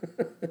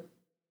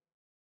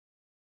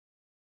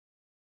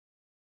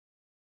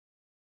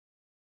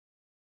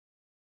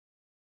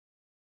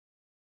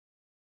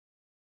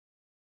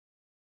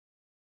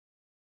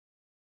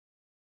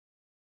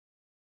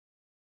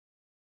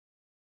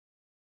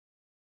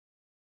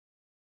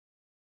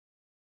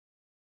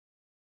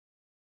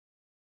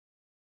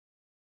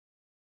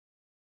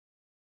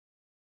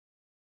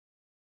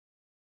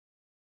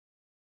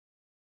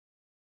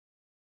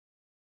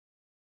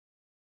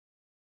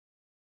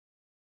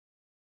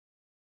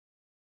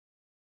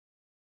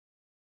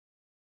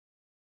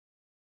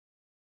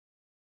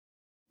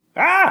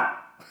 Ah!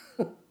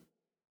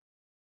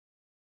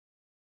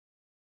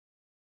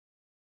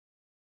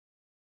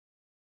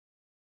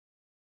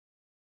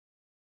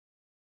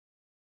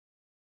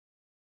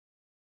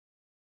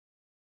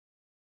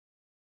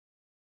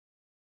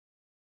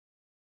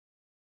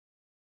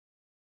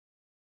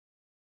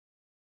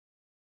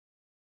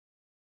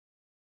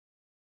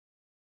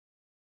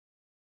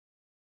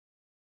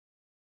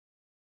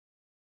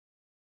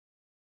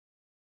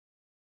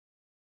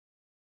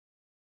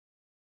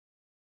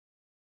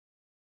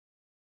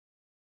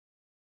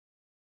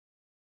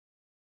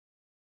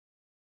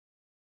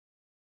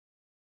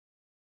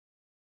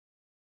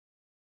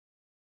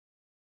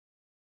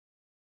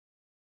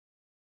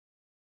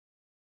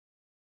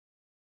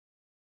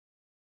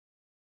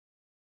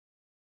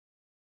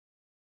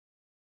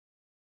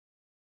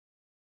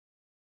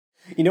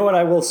 You know what?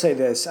 I will say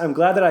this. I'm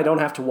glad that I don't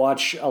have to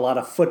watch a lot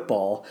of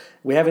football.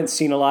 We haven't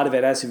seen a lot of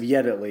it as of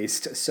yet, at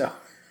least. So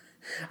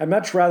I'd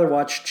much rather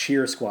watch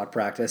cheer squad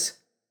practice.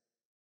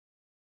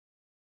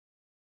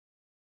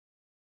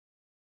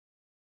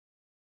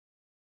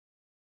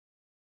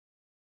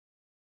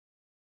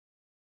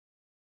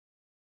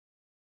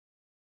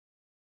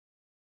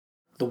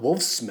 The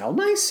wolves smell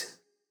nice?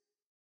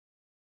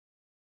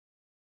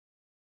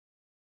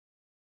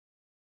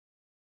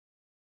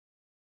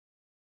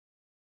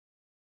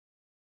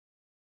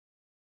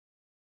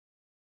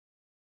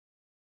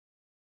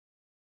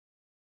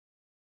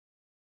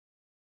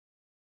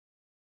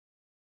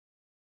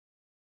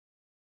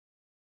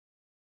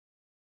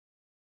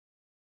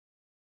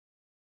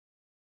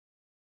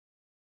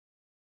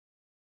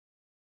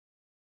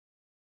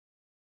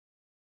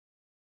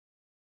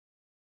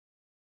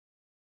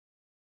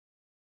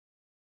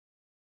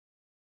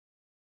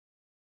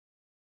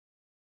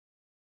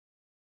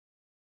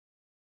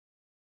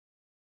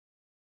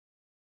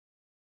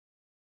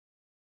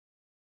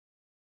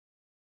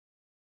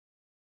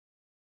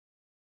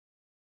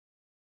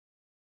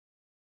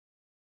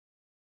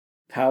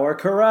 Power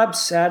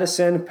corrupts,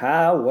 Addison.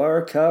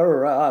 Power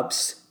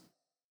corrupts.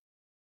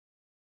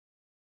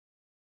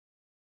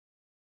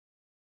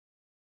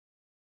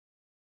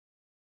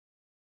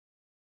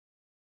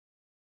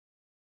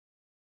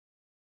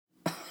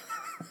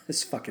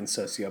 This fucking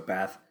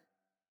sociopath.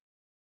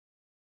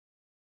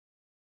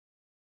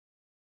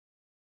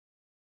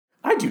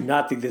 I do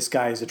not think this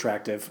guy is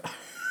attractive.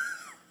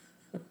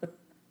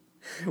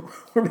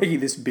 We're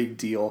making this big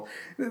deal.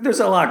 There's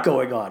a lot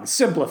going on.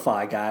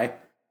 Simplify, guy.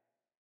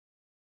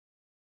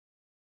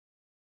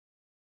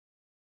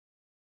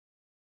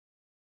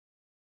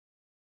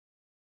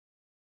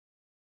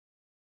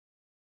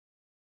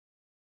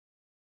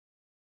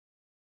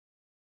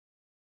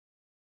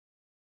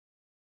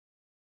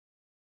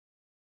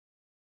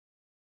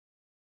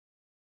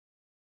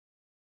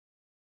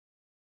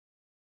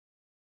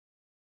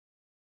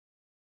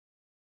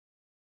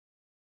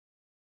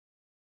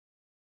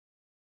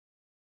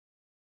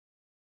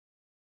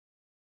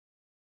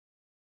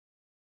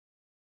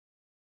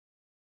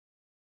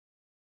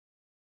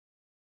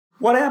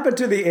 What happened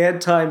to the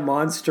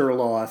anti-monster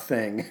law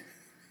thing?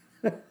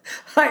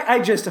 I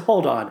just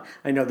hold on.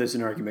 I know there's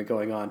an argument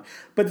going on,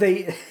 but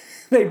they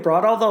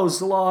brought all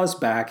those laws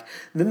back.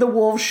 Then the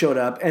wolves showed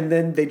up, and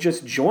then they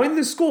just joined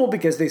the school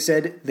because they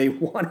said they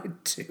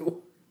wanted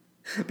to,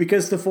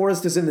 because the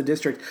forest is in the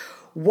district.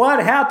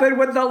 What happened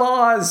with the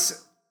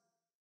laws?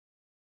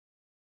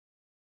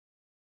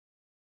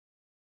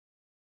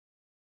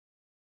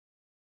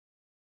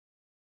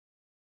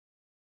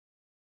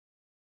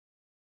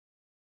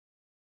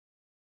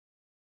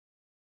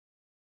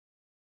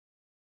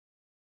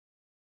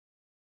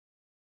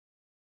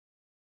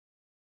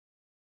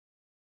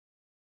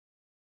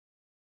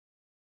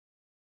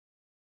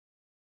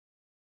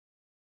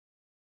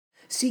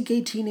 See,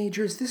 gay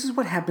teenagers, this is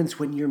what happens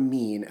when you're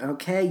mean,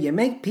 okay? You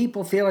make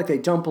people feel like they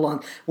don't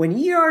belong when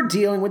you're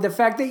dealing with the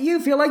fact that you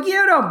feel like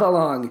you don't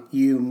belong.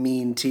 You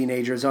mean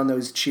teenagers on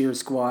those cheer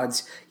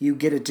squads. You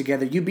get it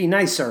together. You be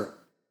nicer.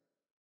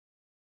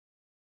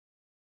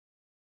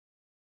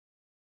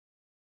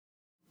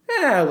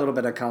 A little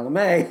bit of column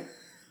A,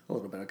 a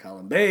little bit of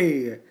column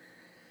B.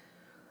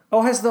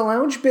 Oh, has the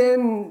lounge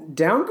been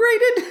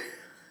downgraded?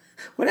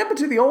 What happened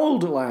to the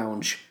old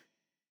lounge?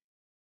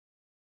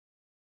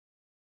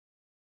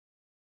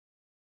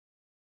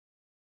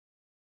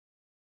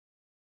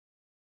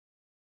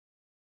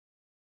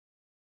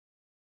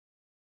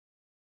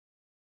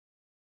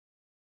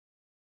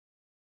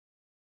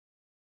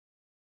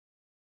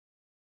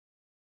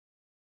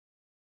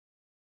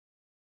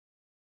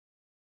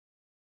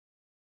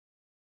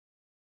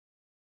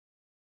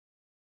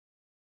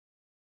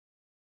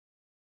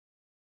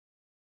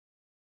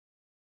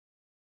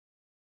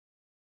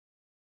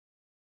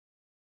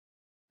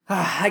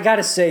 I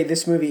gotta say,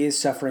 this movie is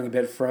suffering a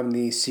bit from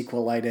the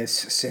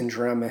sequelitis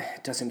syndrome.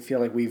 It doesn't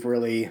feel like we've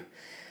really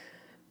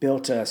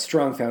built a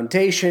strong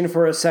foundation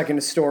for a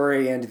second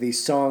story, and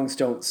these songs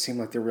don't seem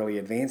like they're really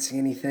advancing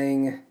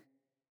anything.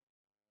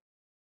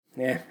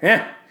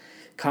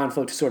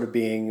 Conflict sort of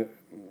being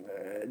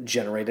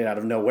generated out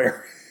of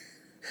nowhere.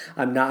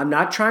 I'm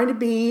not trying to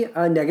be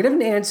a negative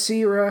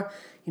Nancy or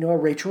a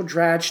Rachel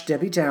Dratch,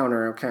 Debbie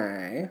Downer,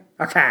 okay?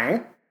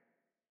 Okay.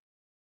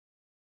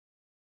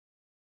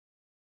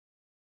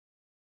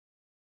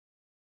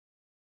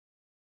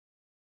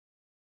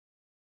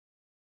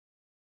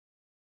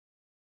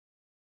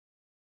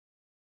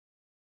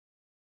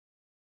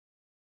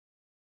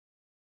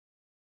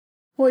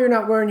 Well, you're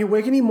not wearing your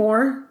wig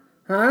anymore.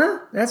 Huh?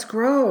 That's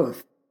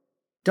growth.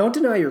 Don't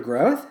deny your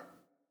growth.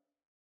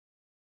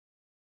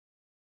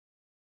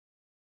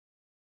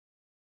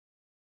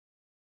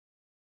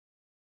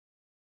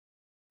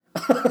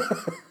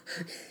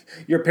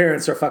 Your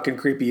parents are fucking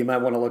creepy. You might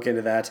want to look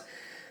into that.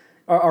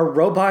 Are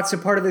robots a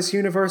part of this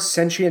universe?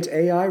 Sentient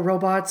AI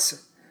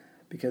robots?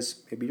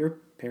 Because maybe your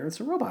parents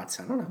are robots.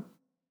 I don't know.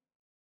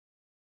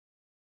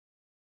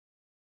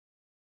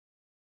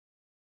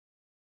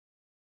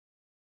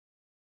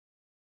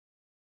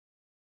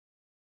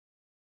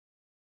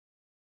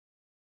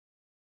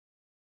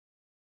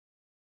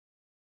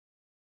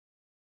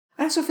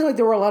 I also feel like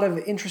there were a lot of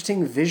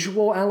interesting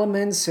visual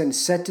elements and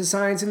set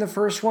designs in the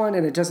first one,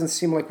 and it doesn't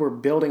seem like we're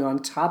building on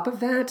top of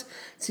that.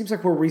 It seems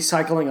like we're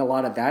recycling a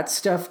lot of that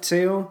stuff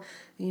too.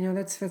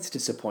 That's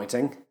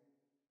disappointing.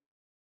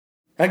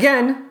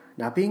 Again,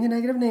 not being a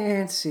negative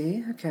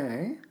Nancy.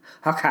 Okay.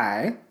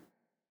 Okay.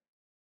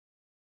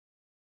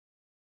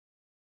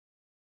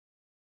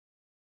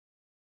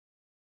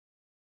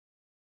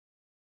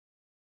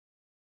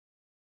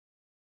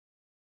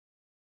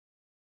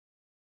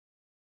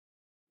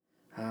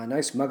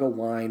 Nice mug of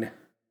wine.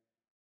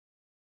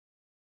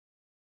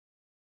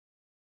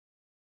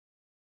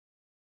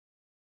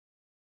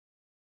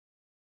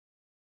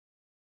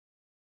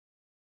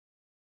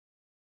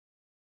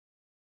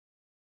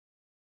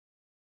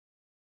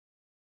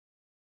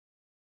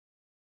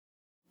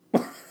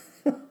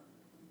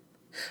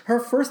 Her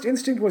first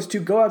instinct was to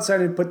go outside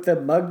and put the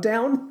mug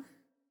down.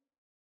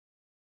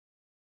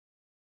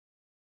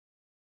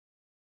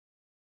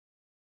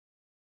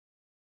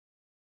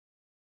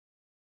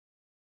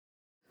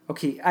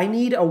 Okay, I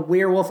need a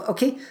werewolf.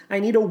 Okay, I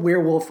need a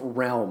werewolf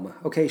realm.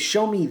 Okay,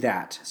 show me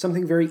that.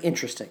 Something very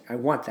interesting. I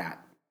want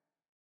that.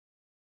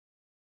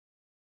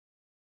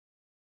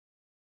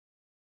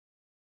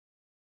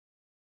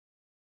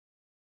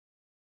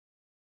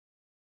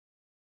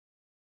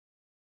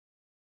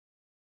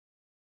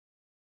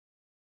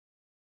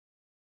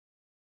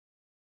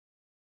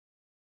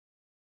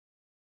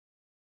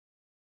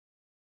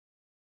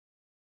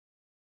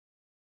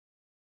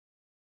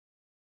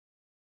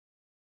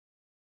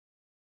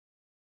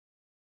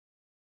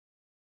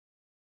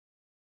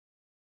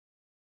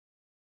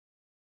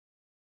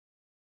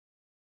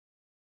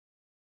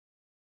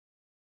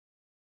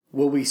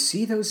 Will we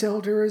see those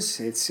elders?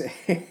 It's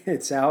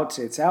it's out.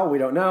 It's out. We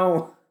don't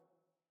know.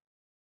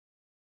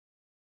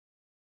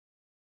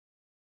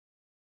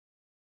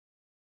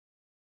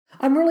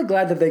 I'm really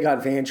glad that they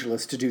got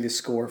Vangelis to do the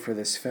score for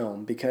this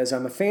film because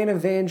I'm a fan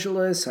of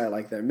Vangelis. I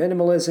like their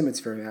minimalism. It's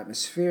very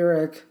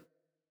atmospheric.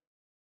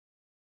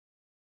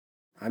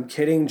 I'm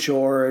kidding,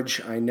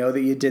 George. I know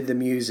that you did the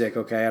music,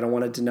 okay? I don't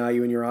want to deny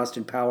you in your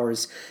Austin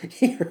Powers,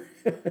 your,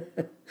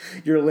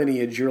 your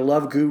lineage, your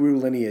love guru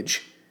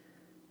lineage.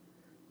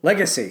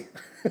 Legacy.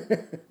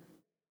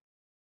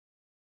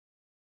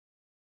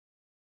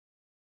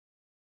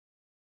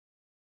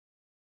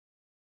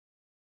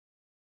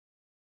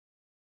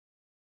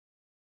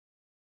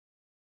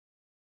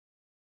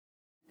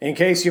 In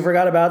case you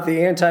forgot about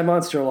the anti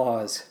monster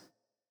laws,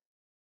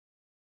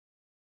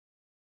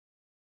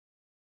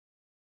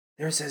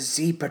 there's a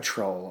Z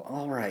Patrol.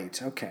 All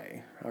right,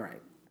 okay, all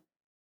right.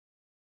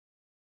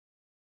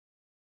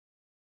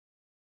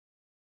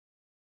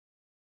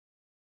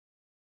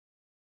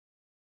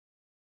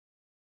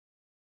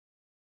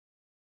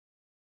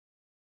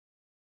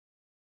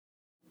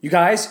 You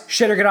guys,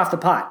 shit or get off the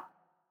pot.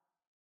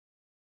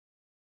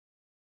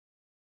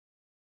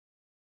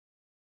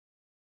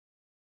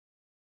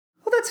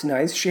 Well, that's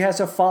nice. She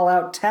has a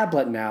Fallout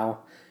tablet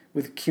now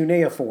with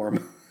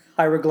cuneiform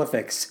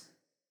hieroglyphics.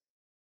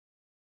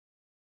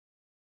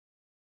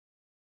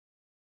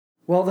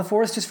 Well, the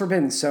forest is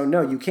forbidden, so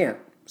no, you can't.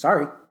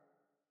 Sorry.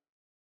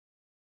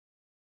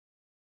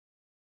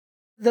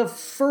 The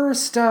fur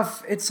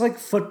stuff, it's like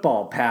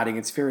football padding.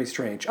 It's very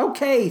strange.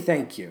 Okay,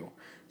 thank you.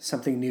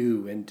 Something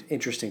new and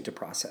interesting to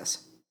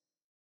process.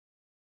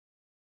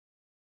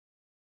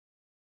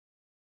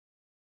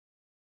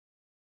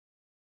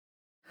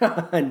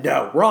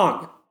 No,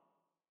 wrong.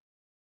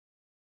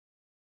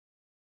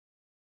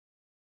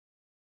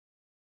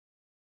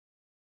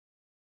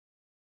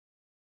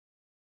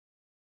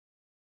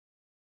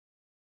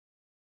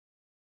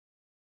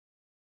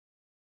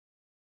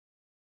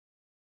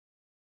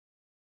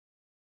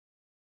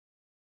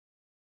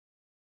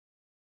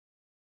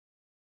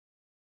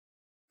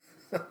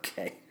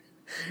 Okay.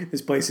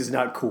 This place is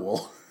not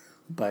cool,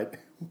 but,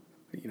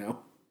 you know.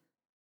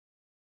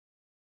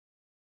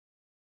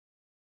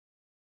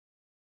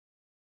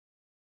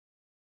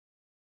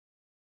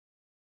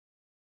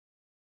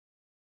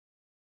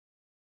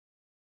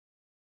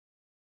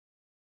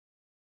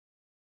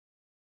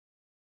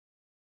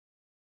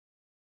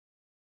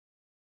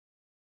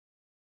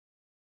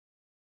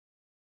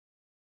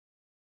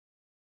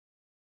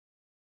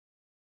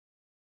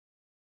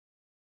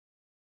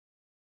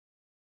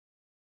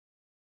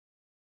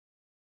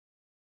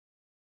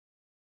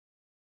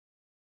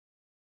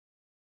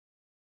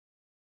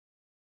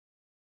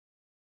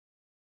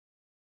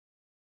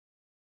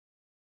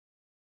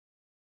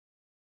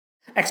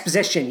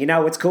 Exposition,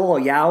 it's cool,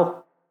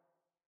 yo.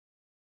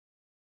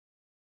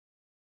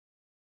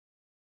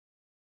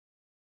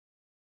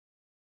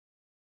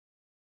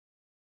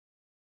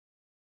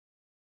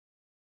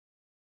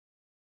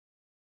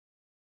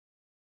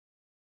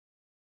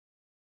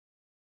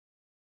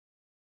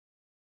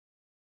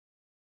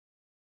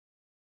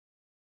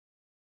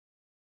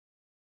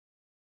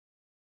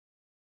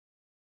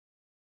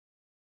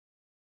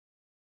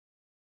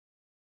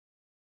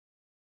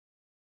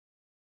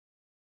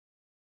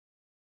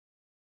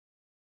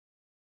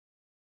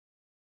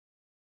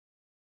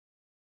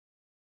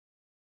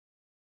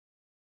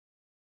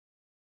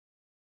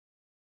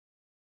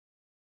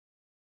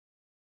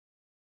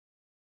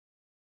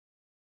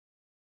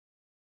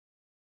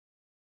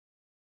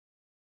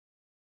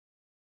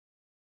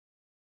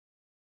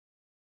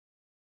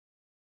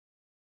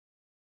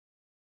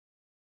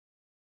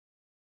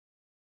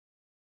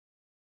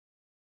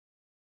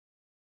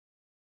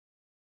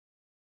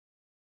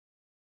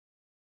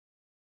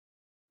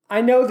 I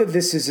know that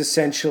this is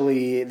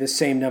essentially the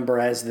same number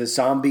as the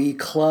zombie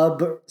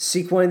club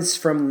sequence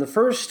from the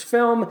first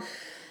film.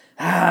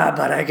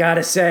 But I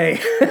gotta say,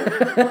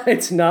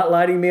 it's not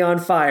lighting me on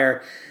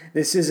fire.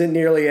 This isn't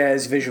nearly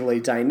as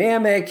visually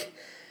dynamic.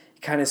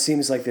 It kind of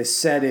seems like this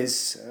set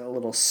is a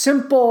little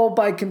simple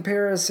by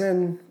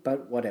comparison,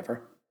 but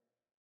whatever.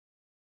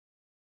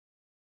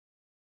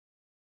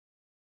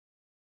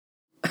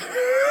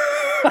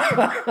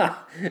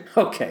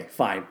 Okay,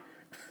 fine.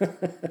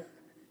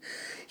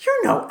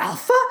 You're no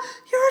alpha,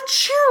 you're a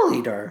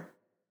cheerleader.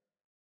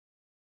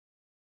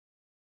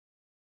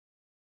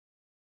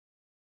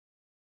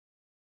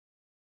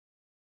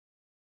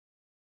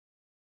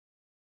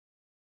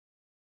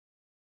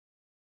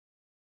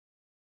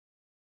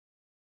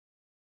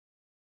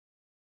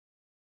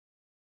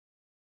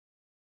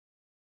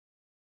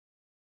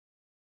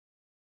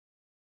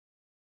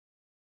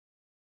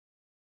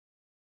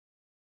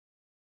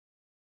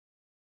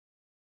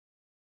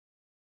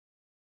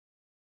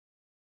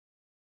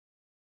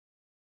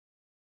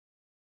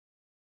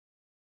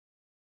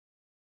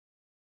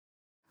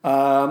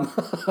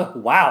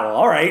 Wow,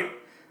 all right.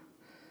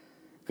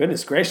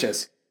 Goodness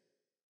gracious.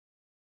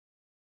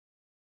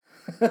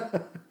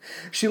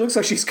 She looks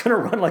like she's gonna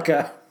run like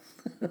a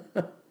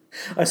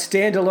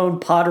standalone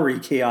pottery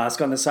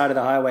kiosk on the side of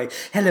the highway.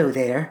 Hello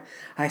there.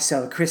 I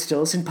sell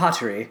crystals and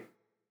pottery.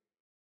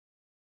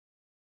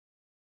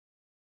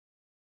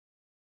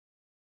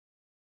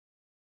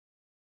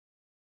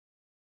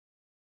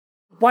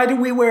 Why do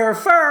we wear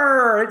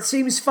fur? It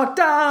seems fucked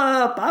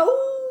up.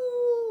 Ow!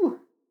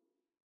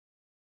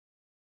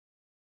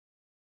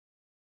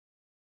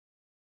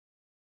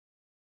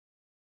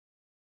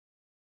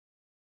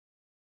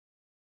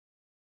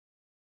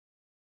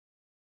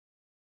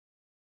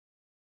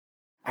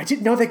 I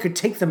didn't know they could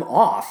take them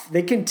off.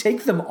 They can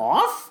take them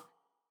off?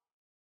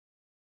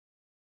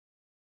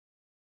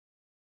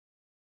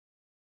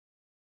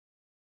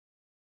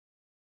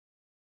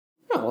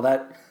 Oh,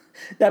 well,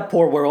 that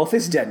poor werewolf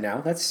is dead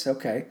now. That's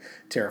okay.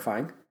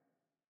 Terrifying.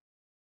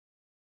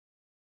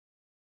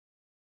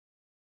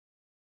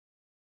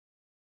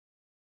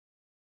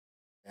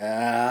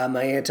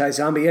 My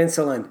anti-zombie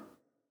insulin.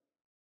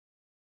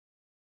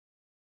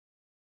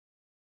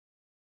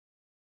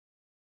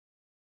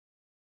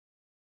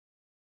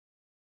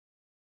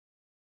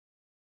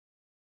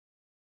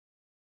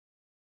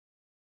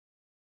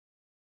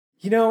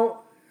 You know,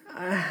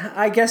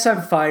 I guess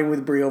I'm fine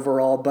with Brie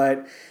overall,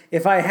 but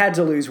if I had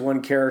to lose one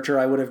character,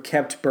 I would have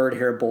kept Bird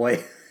Hair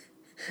Boy.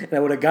 And I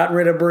would have gotten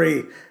rid of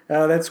Brie.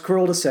 That's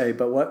cruel to say,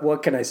 but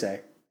what can I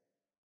say?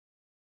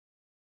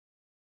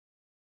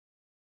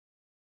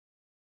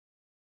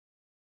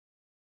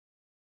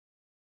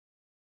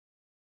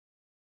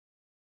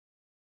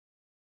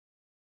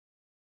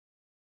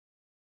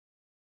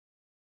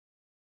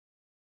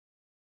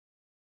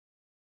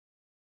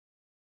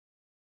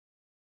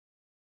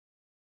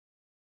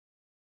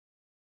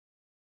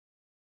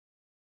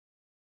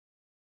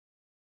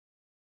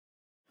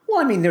 Well,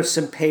 I mean, there's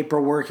some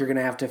paperwork you're going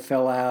to have to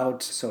fill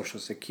out, social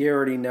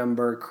security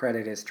number,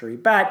 credit history,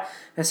 but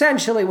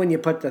essentially when you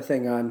put the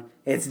thing on,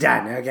 it's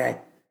done,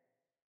 okay?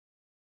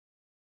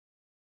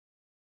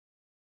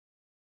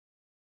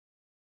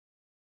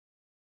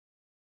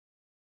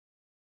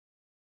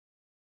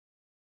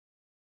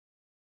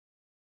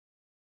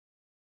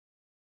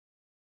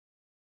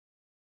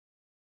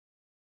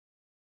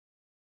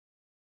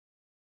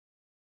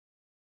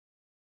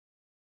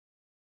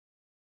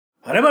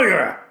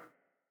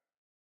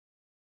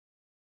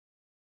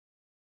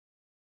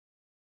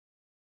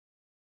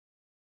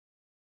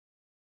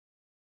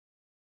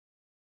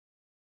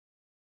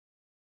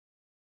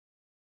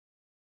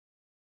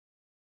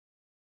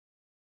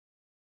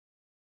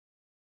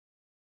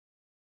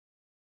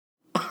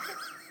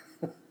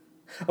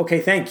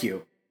 Okay, thank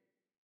you.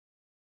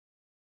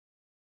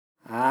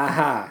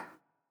 Aha.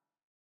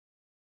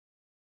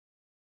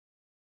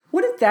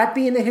 Wouldn't that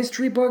be in the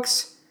history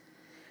books?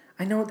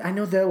 I know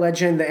the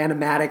legend, the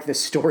animatic, the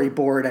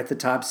storyboard at the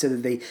top said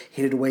that they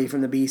hid it away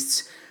from the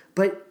beasts.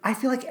 But I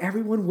feel like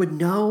everyone would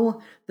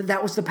know that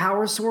that was the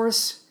power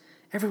source.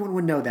 Everyone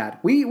would know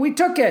that. We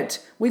took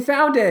it. We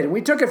found it.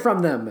 We took it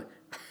from them.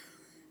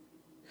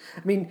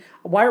 I mean,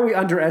 why are we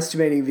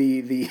underestimating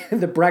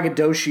the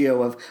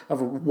braggadocio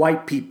of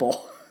white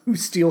people who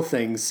steal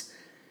things?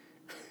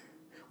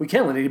 We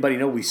can't let anybody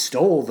know we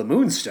stole the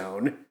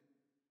Moonstone.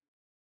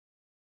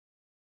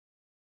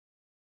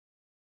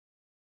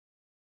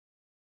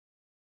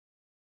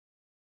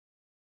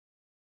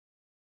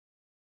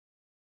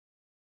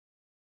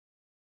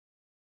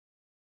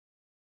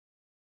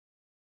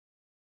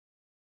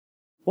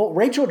 Well,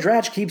 Rachel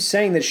Dratch keeps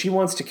saying that she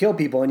wants to kill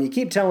people, and you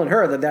keep telling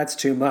her that that's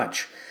too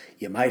much.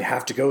 You might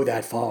have to go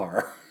that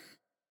far.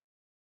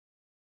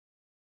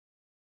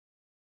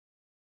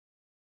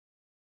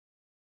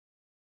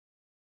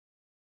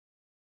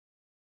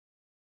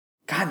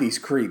 God, these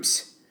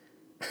creeps.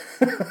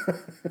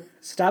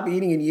 Stop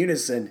eating in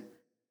unison.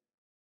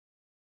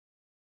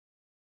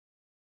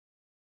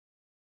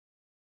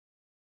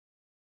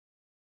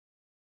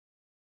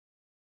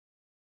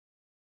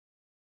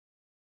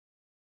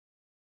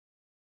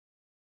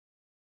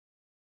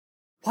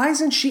 Why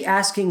isn't she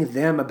asking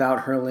them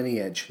about her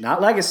lineage?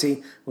 Not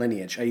legacy,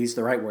 lineage. I used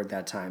the right word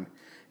that time.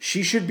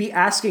 She should be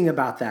asking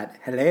about that.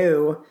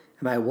 Hello?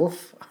 Am I a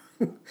wolf?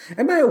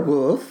 Am I a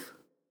wolf?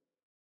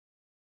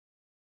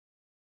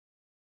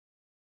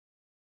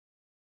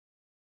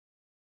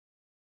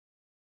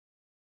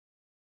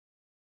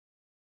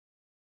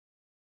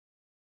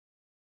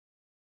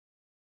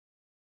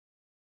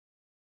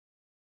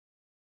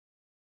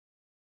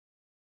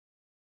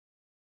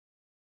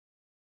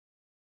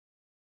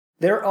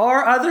 There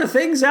are other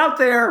things out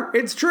there.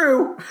 It's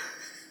true.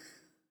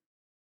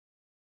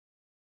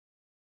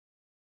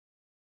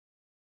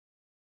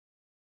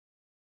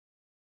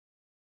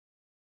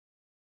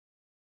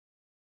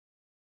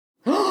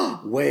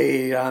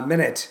 Wait a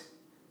minute.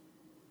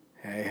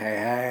 Hey, hey,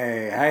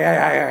 hey, hey, hey,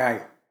 hey, hey,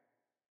 hey.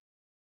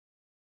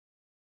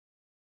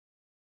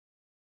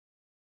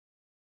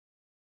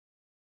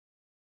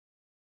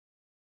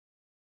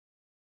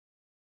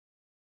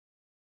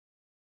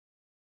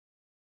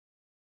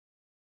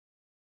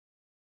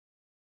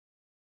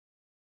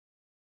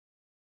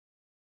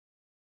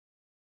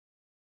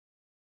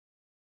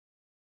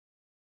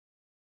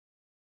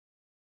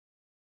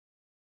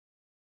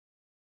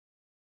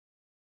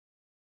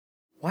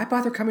 Why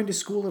bother coming to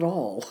school at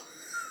all?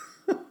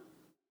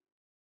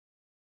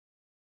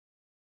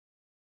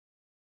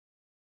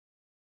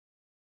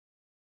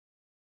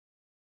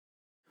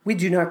 We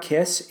do not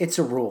kiss. It's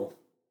a rule.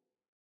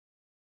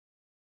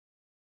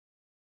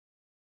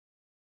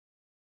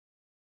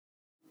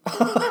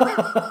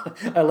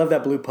 I love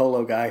that blue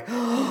polo guy.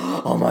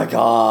 Oh my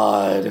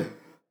god.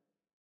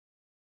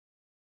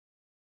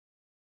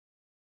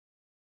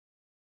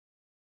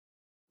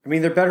 I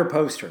mean, they're better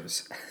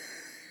posters.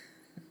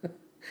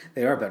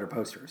 They are better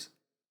posters.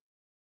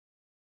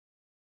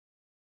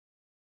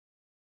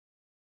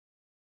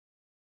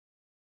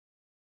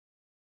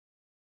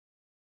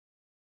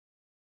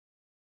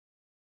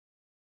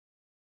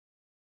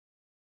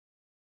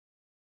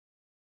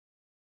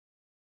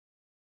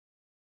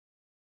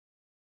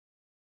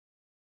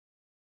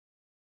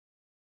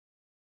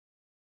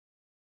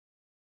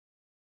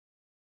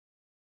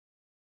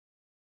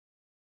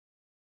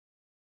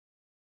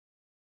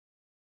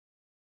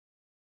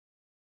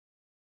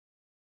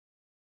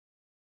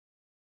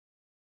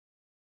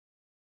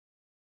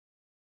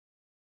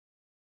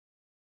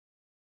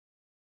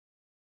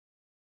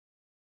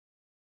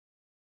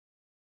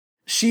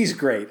 She's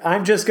great.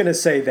 I'm just going to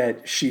say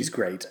that she's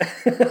great.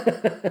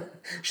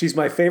 She's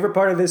my favorite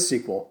part of this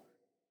sequel.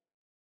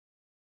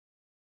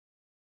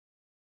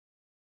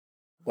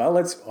 Well,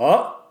 let's.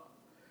 Oh!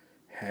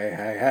 Hey,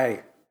 hey,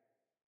 hey.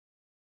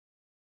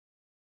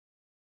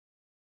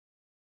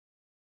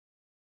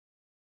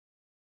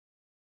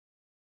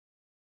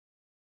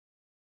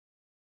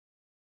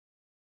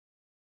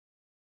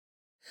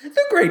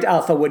 The great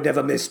Alpha would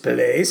never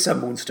misplace a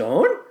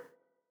moonstone.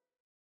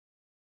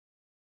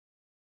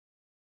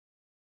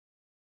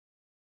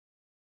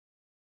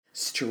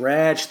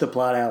 Stretch the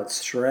plot out.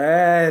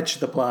 Stretch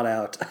the plot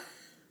out.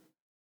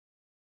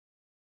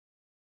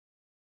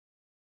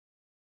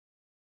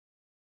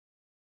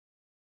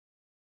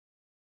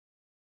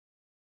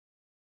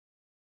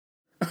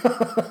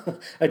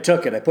 I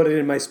took it. I put it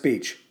in my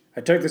speech.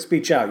 I took the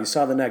speech out. You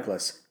saw the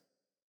necklace.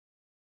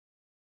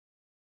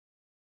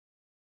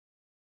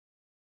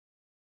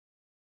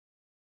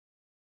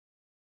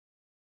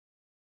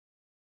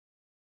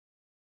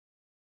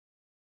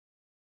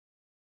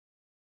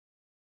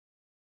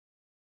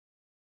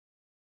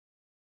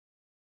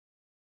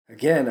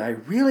 Again, I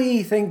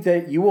really think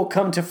that you will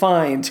come to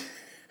find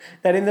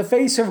that in the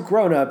face of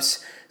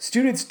grown-ups,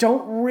 students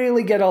don't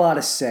really get a lot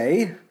of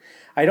say.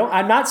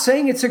 I'm not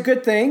saying it's a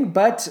good thing,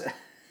 but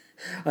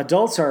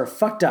adults are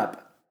fucked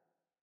up.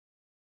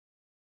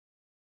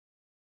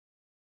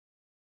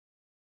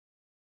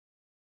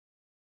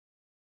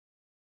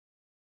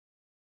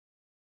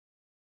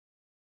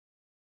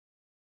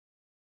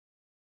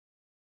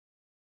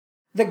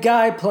 The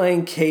guy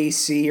playing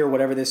Casey, or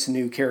whatever this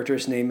new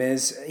character's name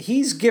is,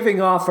 he's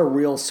giving off a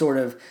real sort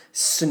of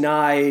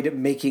snide,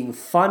 making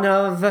fun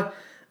of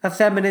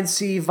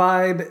effeminacy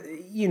vibe.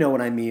 You know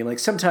what I mean? Like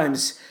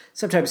sometimes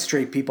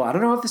straight people, I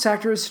don't know if this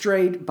actor is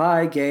straight,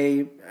 bi,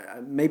 gay,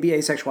 maybe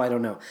asexual, I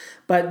don't know.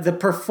 But the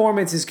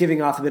performance is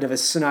giving off a bit of a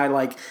snide,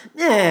 like,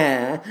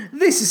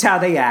 this is how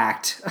they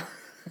act.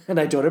 And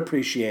I don't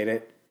appreciate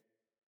it.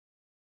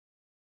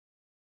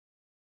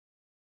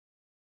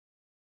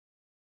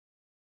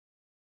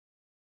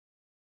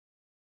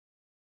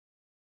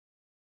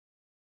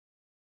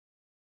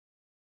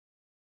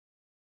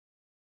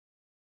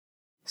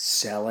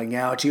 Selling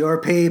out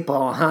your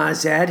people, huh,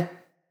 Zed?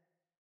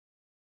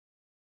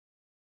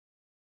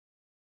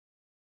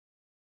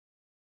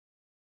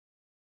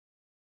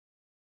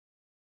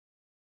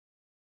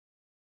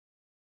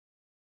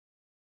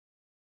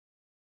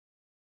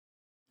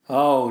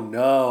 Oh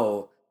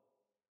no.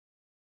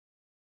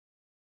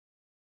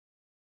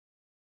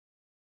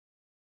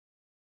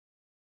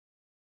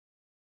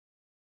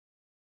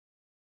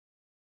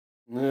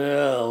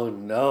 Oh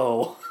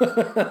no.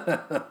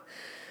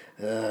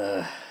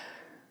 Ugh.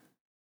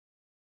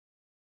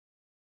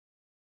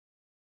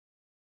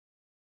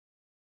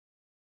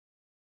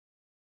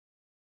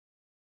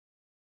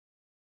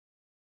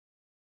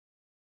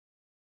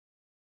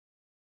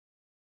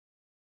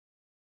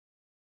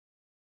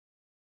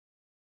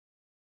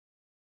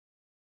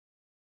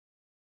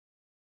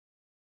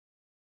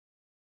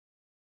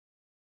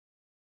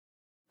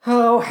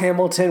 Oh,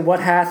 Hamilton, what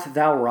hath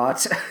thou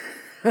wrought?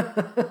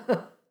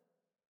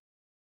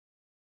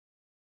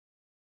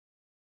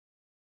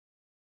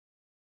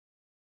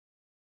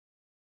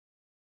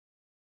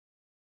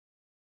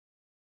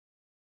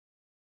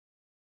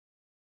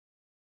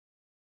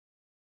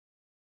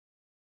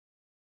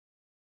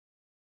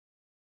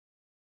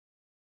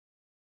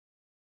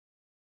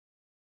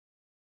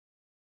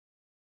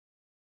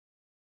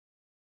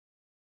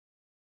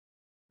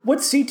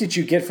 What seat did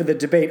you get for the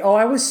debate? Oh,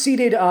 I was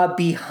seated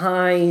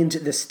behind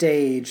the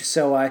stage,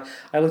 so I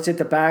looked at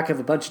the back of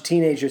a bunch of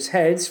teenagers'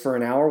 heads for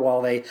an hour while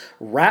they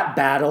rap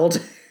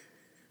battled.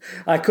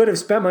 I could have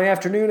spent my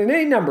afternoon in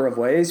any number of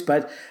ways,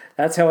 but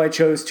that's how I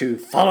chose to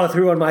follow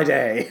through on my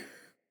day.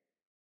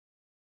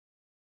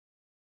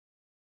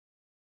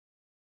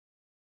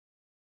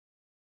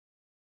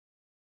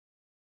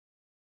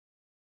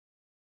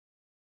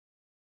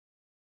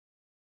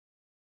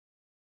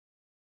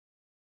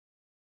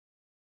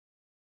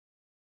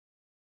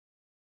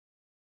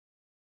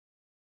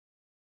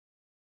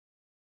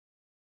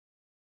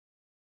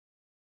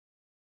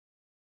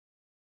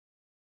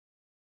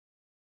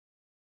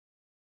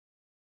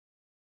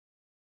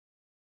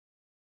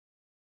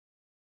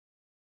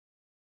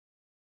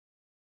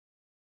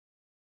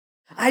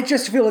 I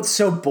just feel it's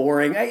so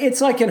boring.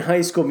 It's like in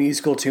High School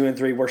Musical 2 and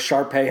 3 where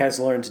Sharpay has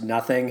learned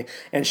nothing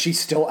and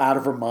she's still out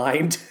of her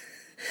mind.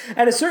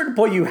 At a certain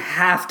point, you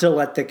have to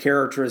let the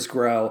characters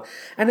grow.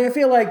 And I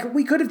feel like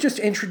we could have just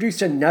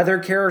introduced another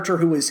character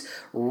who was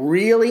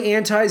really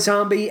anti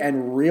zombie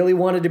and really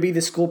wanted to be the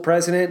school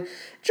president.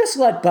 Just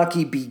let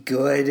Bucky be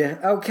good,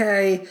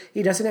 okay?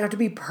 He doesn't have to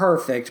be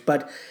perfect,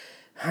 but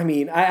I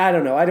mean, I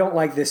don't know. I don't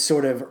like this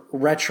sort of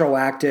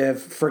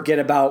retroactive, forget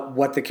about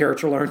what the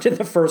character learned in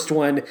the first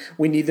one.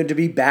 We need them to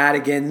be bad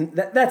again.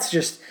 That's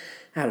just,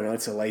 I don't know,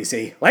 it's a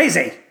lazy.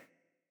 Lazy!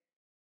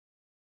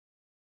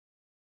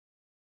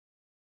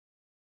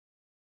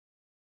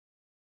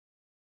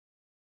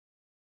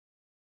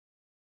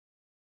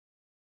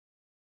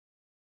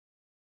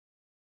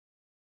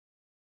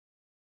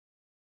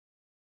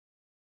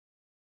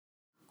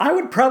 I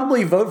would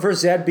probably vote for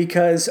Zed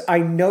because I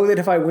know that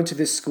if I went to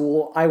this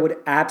school, I would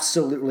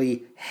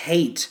absolutely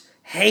hate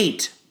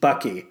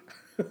Bucky.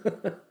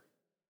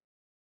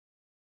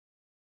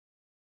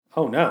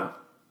 Oh no.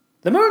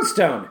 The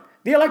Moonstone!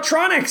 The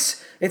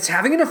electronics! It's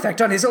having an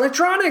effect on his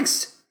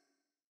electronics!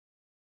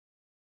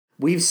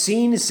 We've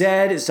seen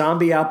Zed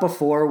zombie out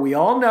before. We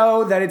all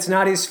know that it's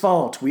not his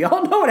fault. We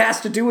all know it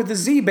has to do with the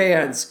Z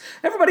bands.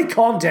 Everybody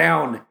calm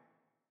down.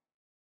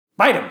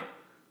 Bite him.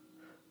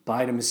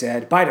 Bite him,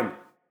 Zed. Bite him.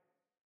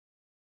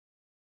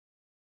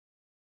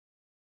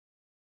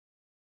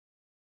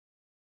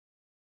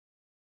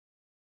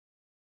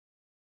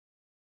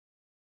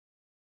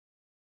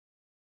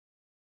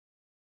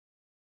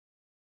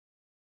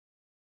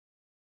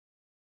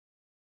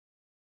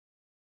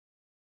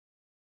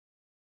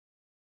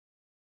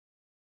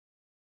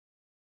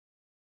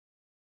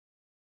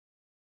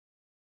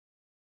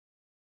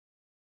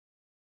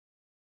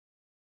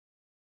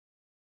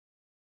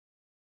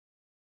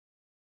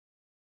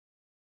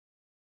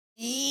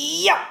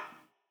 Yep.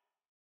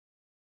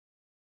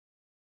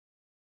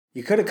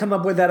 You could have come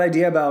up with that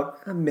idea about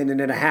a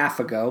minute and a half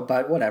ago,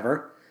 but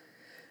whatever.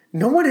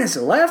 No one has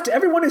left?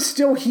 Everyone is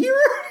still here?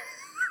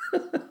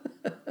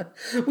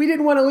 We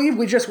didn't want to leave,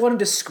 we just wanted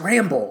to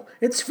scramble.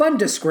 It's fun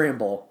to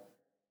scramble.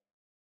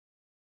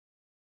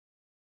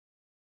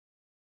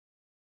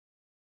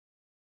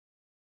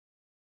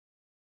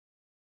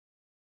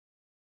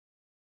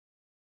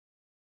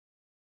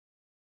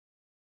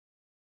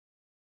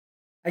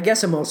 I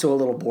guess I'm also a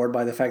little bored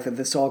by the fact that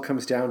this all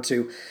comes down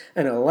to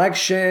an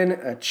election,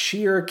 a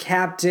cheer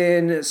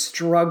captain,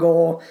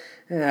 struggle.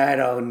 I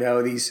don't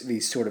know,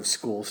 these sort of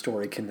school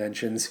story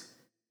conventions.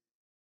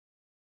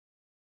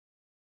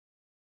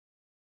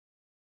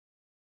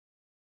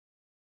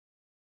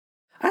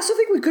 I also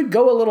think we could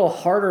go a little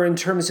harder in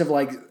terms of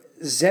like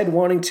Zed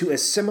wanting to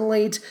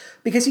assimilate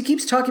because he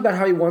keeps talking about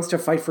how he wants to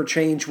fight for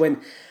change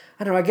when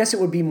I don't know, I guess it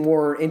would be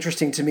more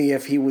interesting to me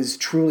if he was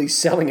truly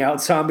selling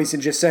out zombies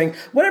and just saying,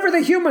 whatever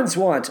the humans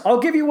want, I'll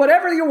give you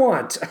whatever you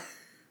want.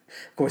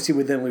 Of course, he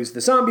would then lose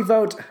the zombie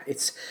vote.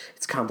 It's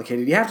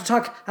complicated. You have to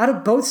talk out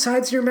of both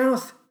sides of your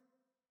mouth.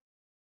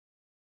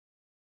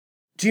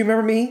 Do you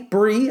remember me,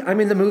 Bree? I'm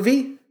in the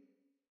movie.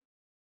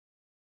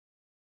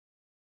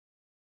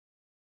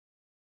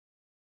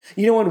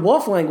 You know, in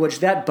wolf language,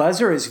 that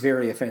buzzer is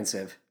very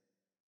offensive.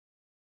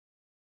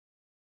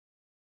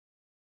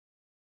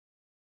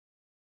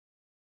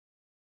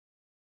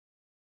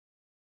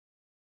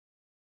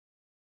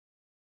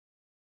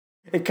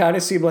 It kind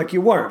of seemed like you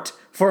weren't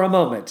for a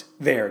moment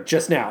there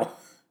just now.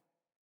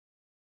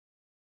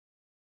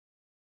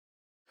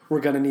 We're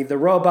gonna need the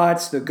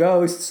robots, the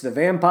ghosts, the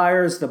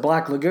vampires, the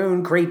Black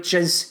Lagoon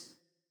creatures.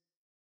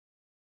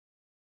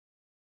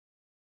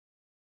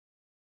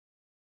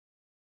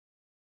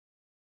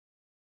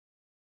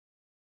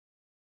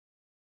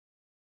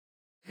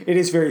 It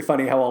is very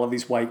funny how all of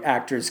these white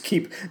actors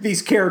keep,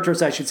 these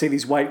characters, I should say,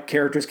 these white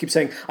characters keep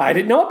saying, I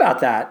didn't know about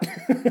that.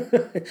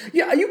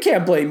 Yeah, you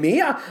can't blame me.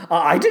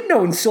 I didn't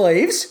own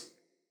slaves.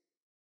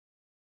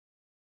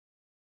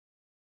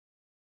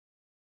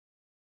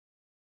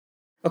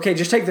 Okay,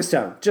 just take this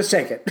down. Just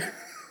take it.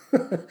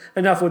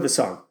 Enough with the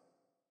song.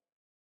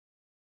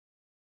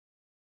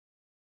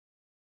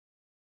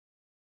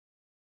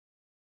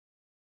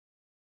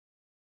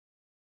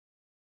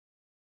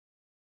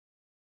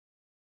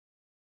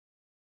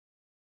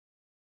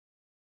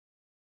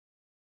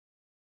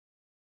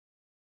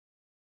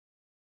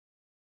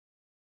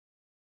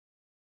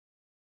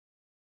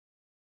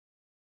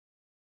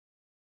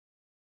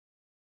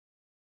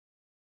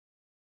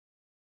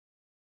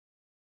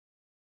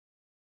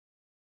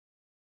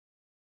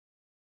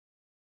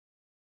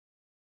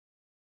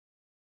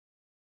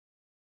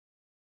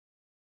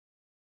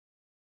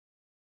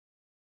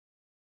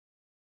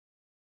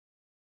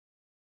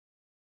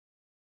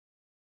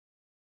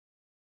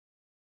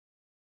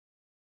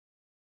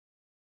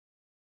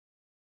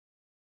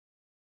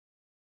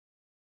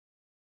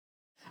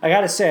 I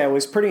gotta say, I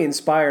was pretty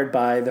inspired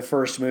by the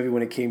first movie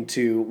when it came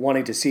to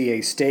wanting to see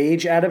a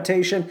stage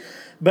adaptation,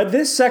 but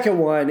this second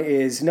one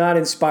is not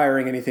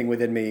inspiring anything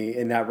within me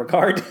in that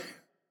regard.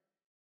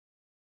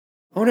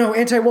 Oh no,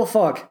 anti wolf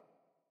fog.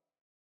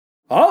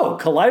 Oh,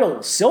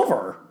 colloidal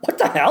silver. What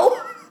the hell?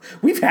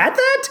 We've had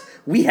that?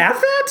 We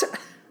have that?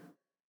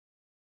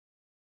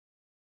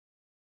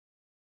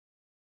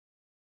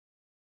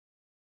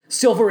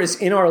 Silver is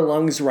in our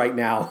lungs right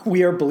now.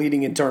 We are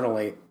bleeding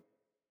internally.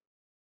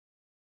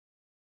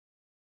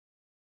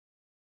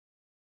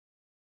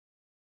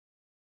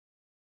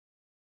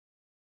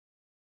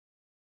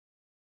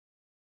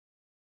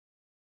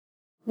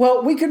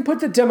 Well, we can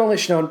put the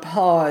demolition on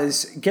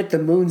pause, get the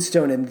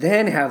moonstone, and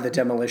then have the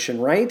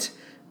demolition, right?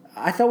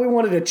 I thought we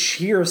wanted a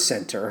cheer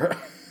center.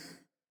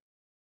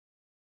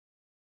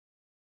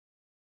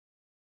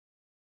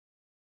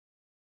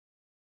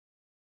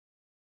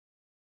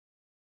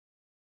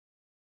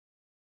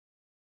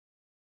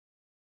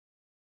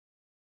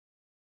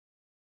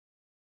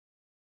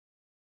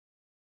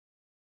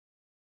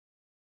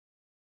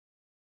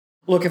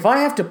 Look, if I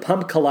have to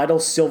pump colloidal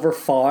silver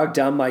fog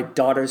down my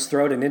daughter's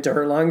throat and into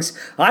her lungs,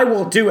 I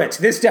will do it.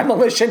 This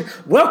demolition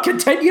will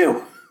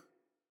continue.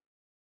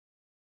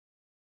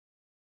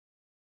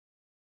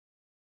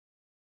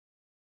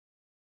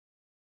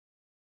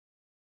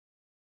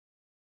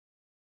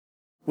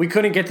 We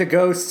couldn't get the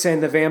ghosts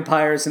and the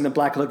vampires and the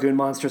Black Lagoon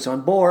monsters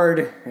on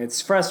board.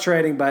 It's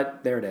frustrating,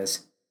 but there it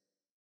is.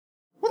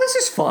 Well, this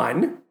is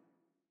fun.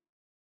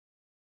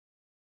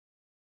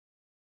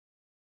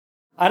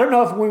 I don't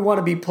know if we want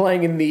to be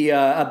playing in the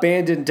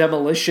abandoned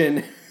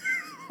demolition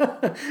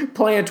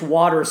plant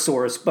water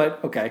source,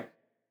 but okay.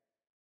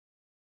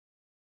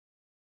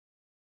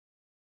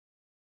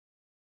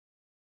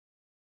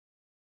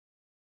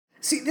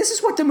 See, this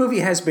is what the movie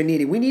has been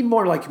needing. We need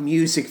more like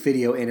music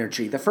video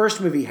energy. The first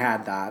movie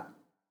had that.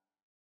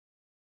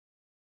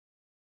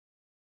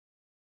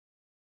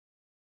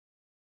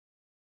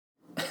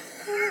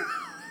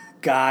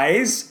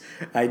 Guys,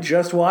 I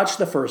just watched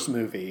the first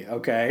movie,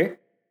 okay?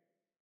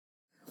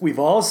 We've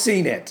all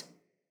seen it.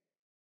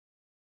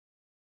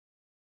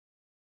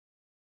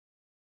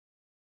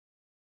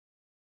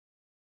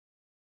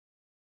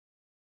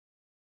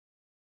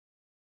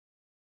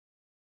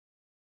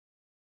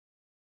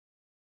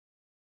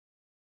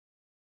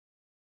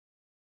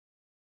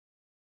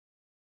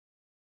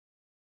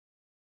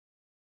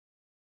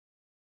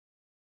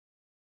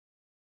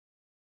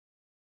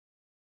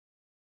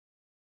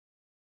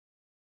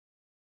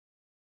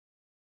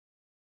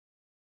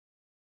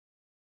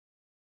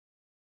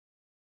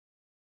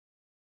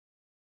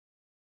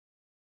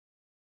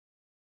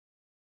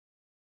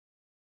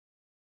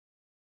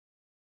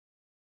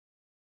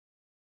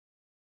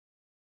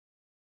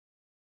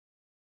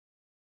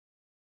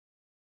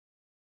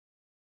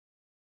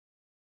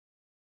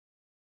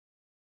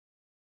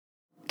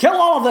 Kill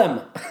all of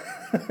them!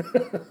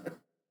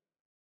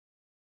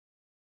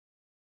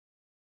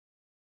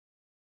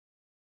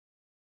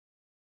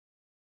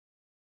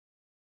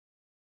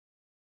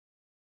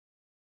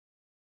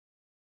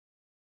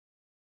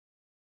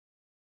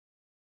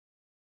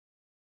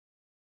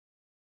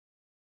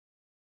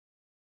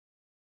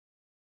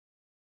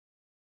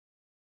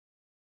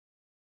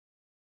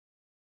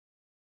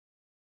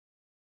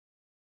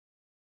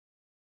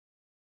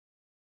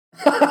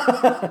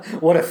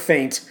 What a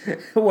feint.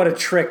 What a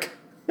trick.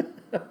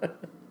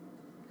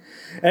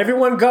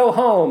 Everyone go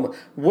home.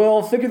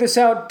 We'll figure this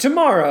out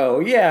tomorrow.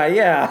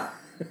 Yeah.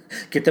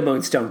 Get the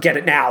Moonstone. Get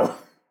it now.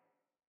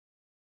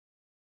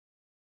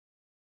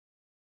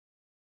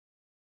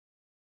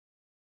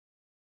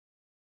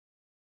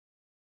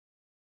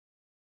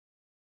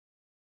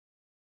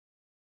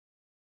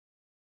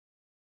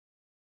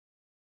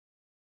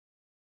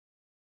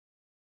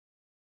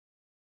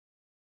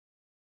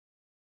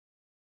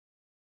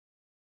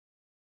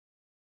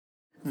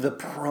 The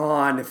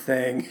prawn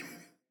thing.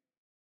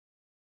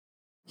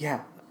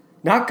 Yeah.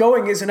 Not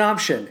going is an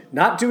option.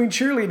 Not doing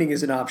cheerleading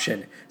is an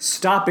option.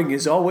 Stopping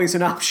is always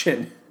an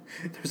option.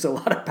 There's a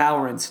lot of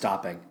power in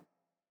stopping.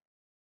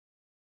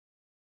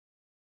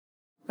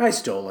 I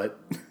stole it.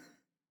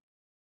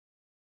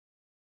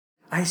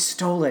 I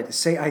stole it.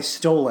 Say I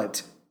stole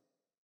it.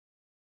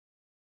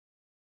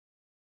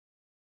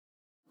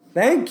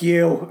 Thank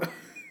you.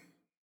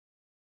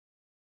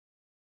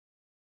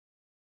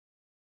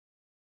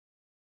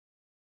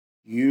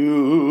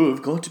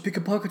 You've got to pick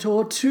a pocket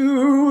or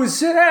two,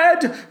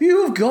 Zed!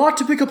 You've got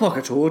to pick a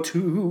pocket or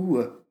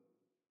two.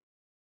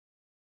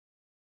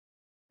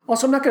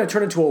 Also, I'm not going to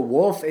turn into a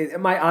wolf.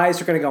 My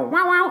eyes are going to go,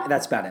 wow, wow.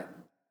 That's about it.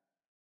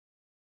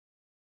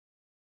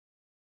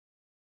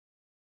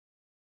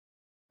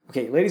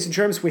 Okay, ladies and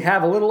germs, we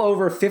have a little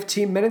over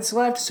 15 minutes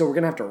left, so we're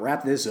going to have to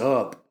wrap this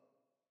up.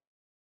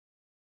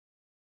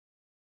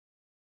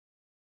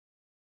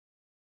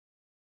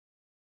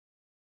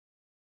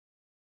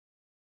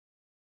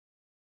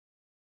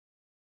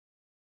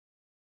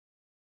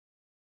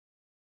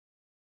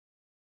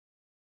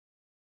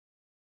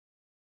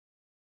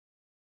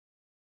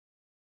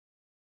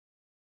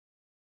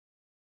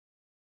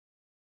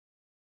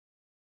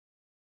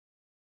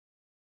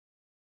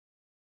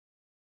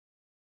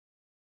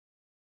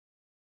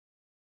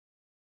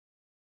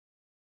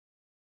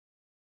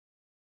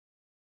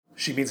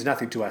 She means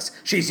nothing to us.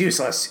 She's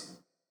useless.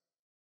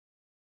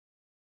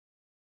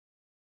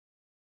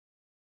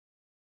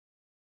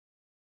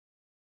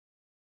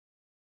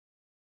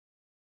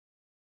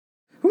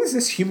 Who is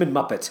this human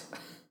Muppet?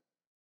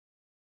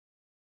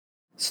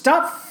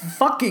 Stop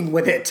fucking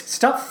with it.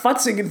 Stop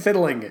futzing and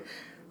fiddling.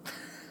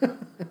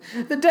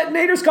 The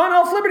detonator's gone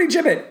off Liberty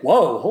Gibbet.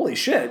 Whoa, holy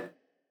shit.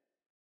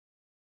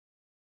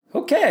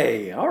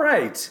 Okay, all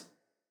right.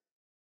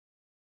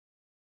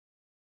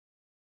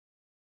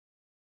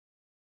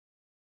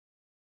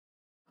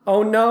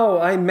 Oh no,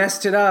 I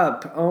messed it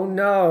up. Oh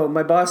no,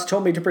 my boss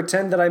told me to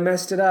pretend that I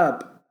messed it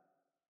up.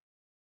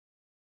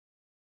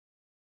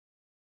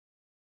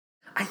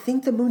 I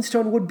think the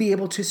Moonstone would be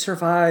able to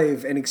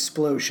survive an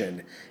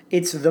explosion.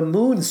 It's the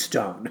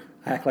Moonstone.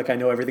 I act like I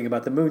know everything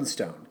about the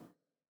Moonstone.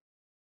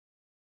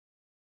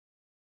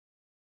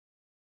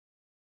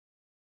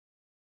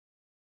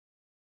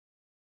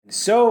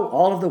 So,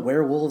 all of the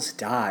werewolves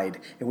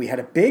died, and we had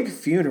a big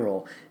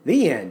funeral.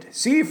 The end.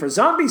 See you for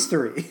Zombies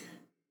 3.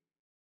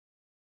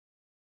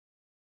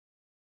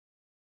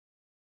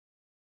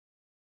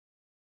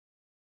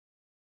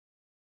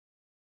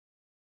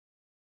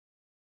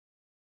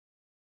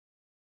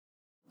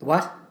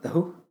 What? The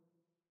who?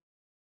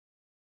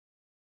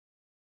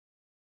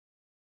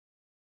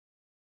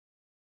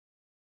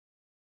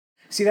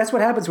 See, that's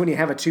what happens when you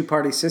have a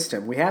two-party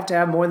system. We have to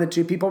have more than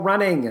two people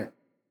running.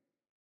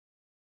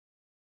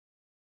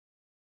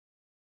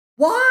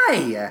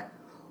 Why?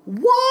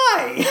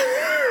 Why?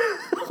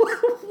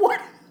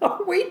 What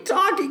are we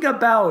talking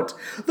about?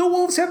 The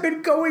wolves have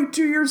been going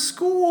to your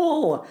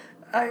school.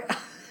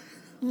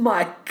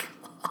 My God.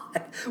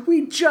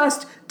 We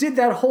just did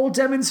that whole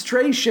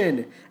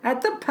demonstration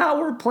at the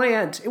power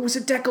plant. It was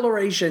a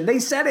declaration. They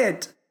said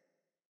it.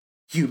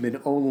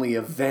 Human-only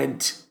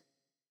event.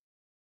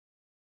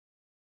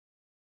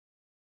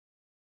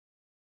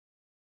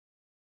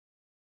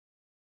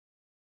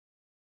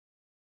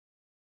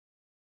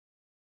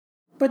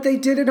 But they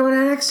did it on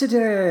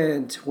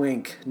accident.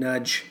 Wink,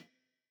 nudge.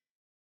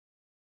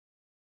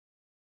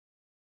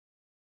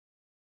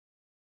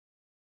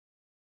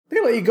 They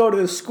let you go to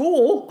the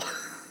school.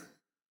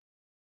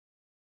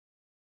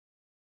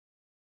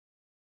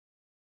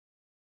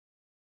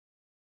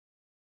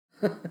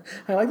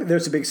 I like that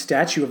there's a big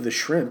statue of the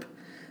shrimp.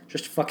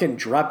 Just fucking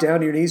drop down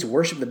to your knees,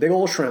 worship the big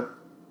old shrimp.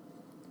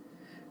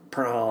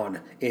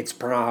 Prawn, it's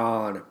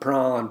prawn.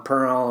 Prawn,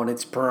 prawn,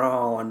 it's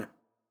prawn.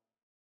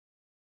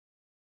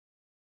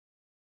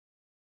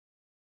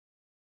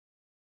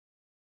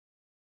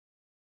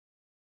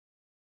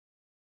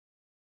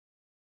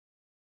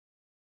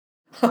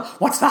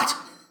 What's that?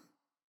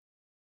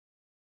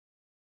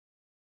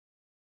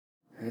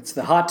 It's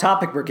the Hot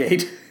Topic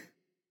Brigade.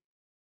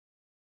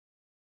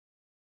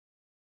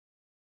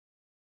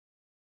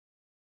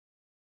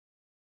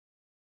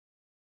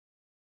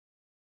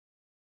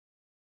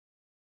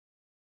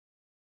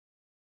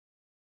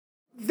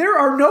 There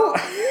are no...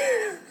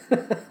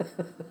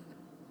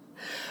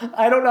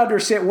 I don't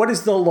understand. What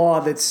is the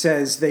law that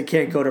says they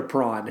can't go to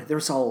prawn?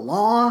 There's a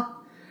law?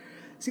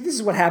 See, this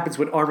is what happens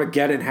when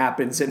Armageddon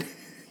happens and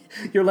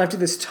you're left in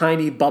this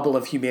tiny bubble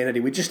of humanity.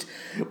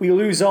 We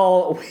lose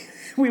all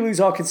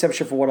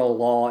conception for what a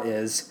law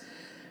is.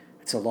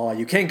 It's a law.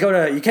 You can't go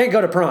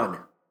to prawn.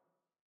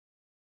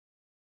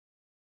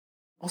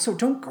 Also,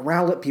 don't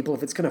growl at people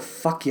if it's gonna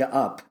fuck you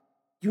up.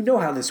 You know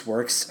how this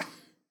works.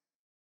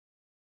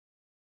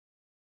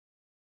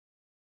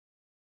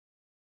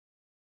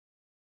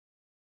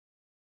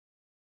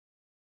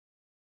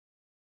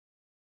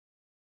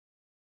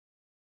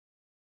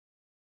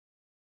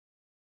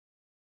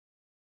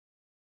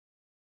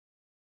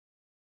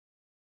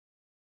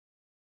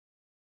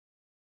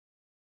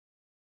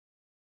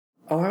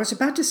 Oh, I was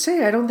about to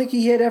say, I don't think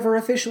he had ever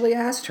officially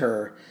asked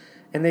her.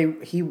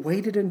 And he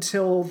waited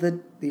until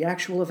the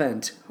actual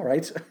event. All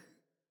right.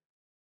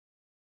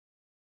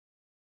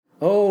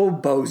 Oh,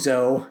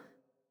 bozo.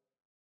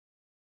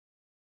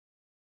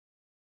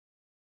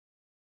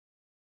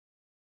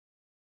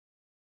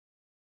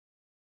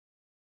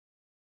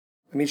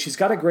 I mean, she's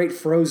got a great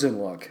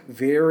Frozen look.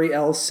 Very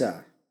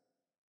Elsa.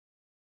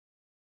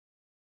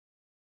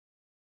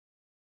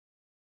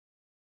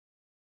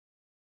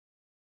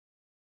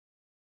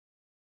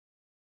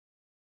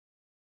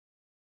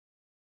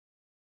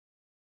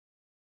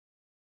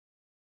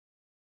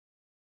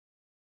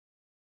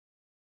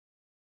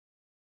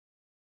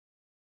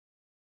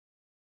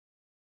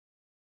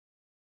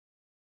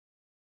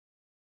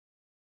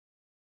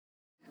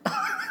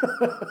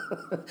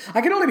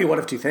 I can only be one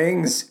of two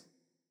things.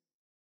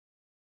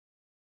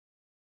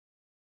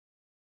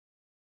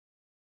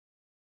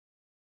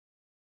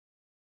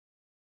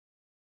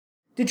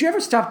 Did you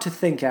ever stop to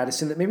think,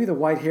 Addison, that maybe the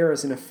white hair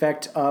is an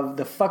effect of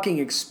the fucking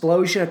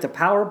explosion at the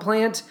power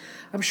plant?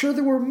 I'm sure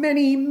there were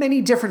many,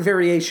 many different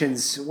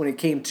variations when it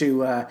came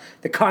to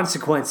the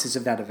consequences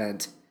of that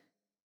event.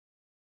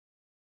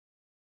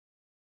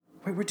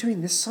 Wait, we're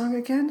doing this song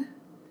again?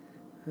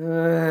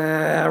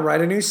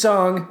 Write a new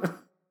song.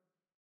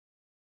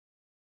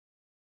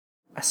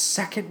 A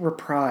second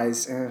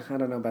reprise. I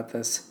don't know about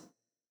this.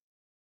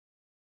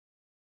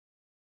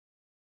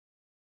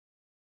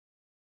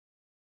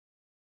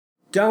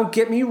 Don't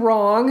get me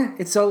wrong,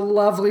 it's a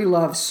lovely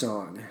love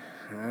song.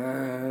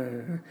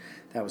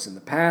 That was in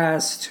the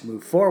past.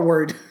 Move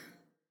forward.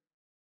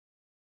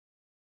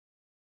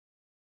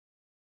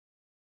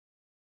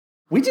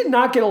 We did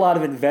not get a lot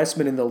of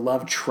investment in the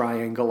love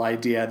triangle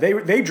idea.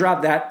 They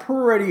dropped that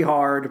pretty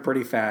hard,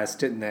 pretty fast,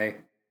 didn't they?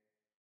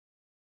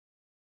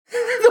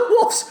 The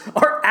wolves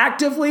are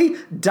actively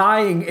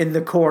dying in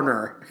the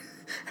corner.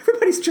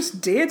 Everybody's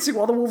just dancing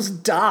while the wolves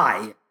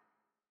die.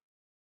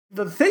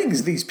 The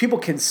things these people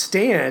can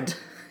stand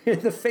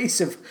in the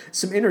face of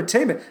some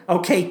entertainment.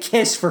 Okay,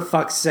 kiss for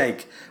fuck's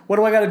sake. What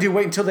do I gotta do,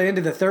 wait until the end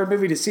of the third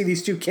movie to see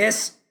these two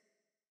kiss?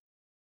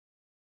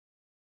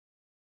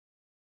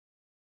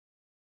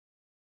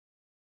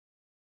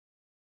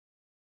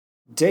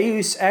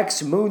 Deus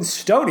Ex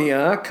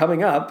Moonstonia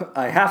coming up,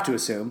 I have to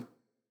assume.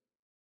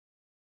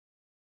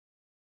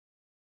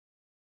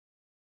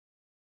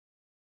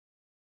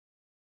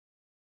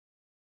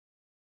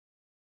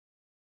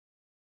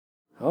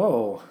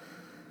 Oh.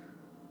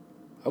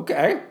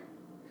 Okay.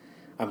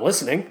 I'm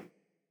listening.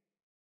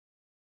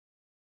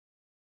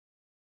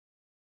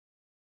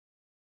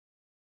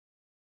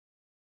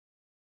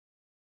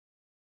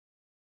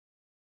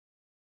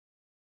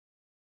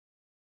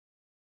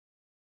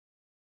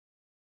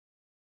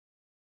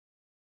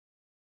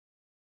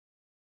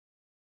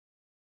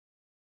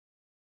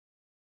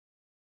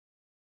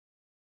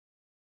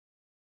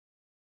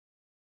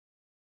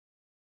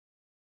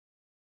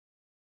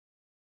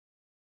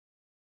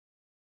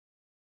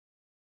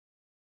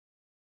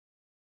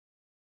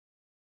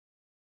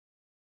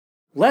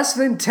 Less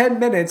than 10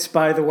 minutes,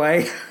 by the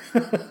way.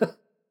 Kind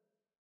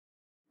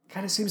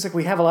of seems like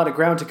we have a lot of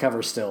ground to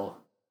cover still.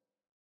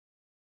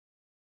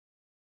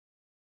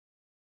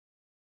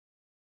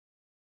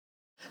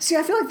 See,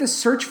 I feel like the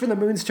search for the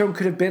Moonstone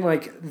could have been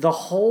like the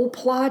whole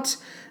plot,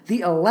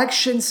 the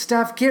election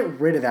stuff. Get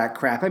rid of that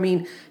crap. I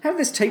mean, have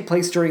this take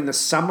place during the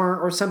summer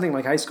or something,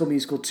 like High School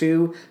Musical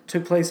 2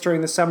 took place during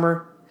the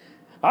summer.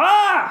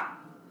 Ah!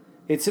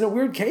 It's in a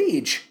weird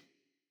cage.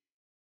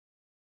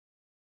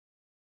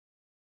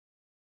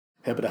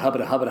 Hubbada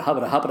hubbada hubbada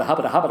hubbada hubbada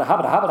hubbada hubbada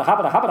hubbada hubbada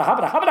hubbada hubbada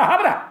hubbada hubbada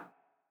hubbada.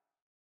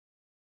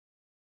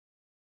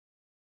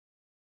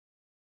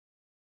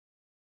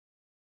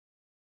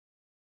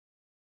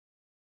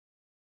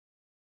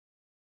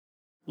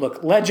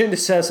 Look, legend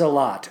says a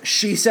lot.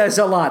 She says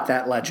a lot,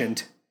 that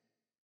legend.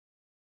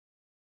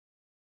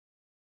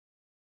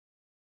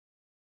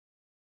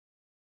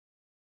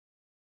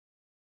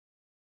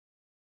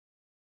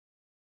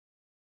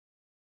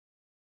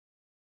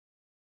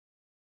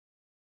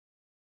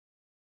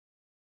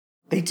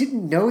 They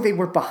didn't know they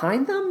were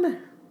behind them?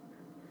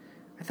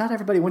 I thought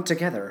everybody went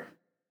together.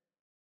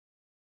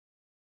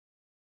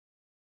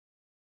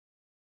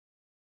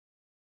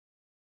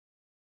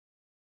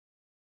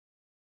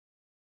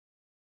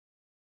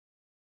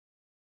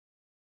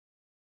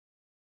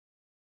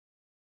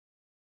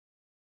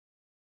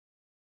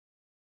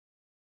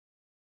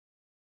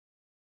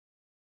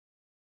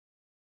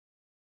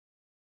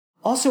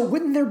 Also,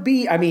 wouldn't there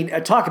be,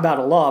 talk about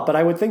a law, but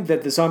I would think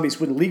that the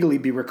zombies would legally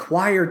be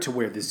required to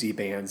wear the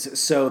Z-bands,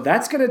 so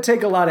that's going to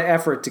take a lot of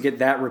effort to get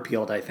that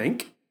repealed, I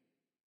think.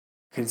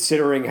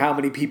 Considering how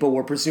many people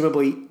were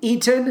presumably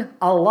eaten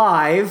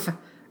alive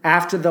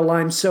after the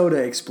lime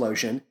soda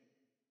explosion.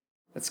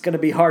 That's going to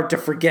be hard to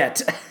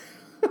forget.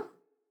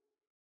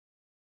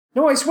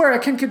 No, I swear I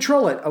can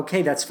control it.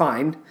 Okay, that's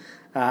fine.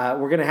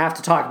 We're going to have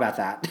to talk about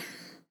that.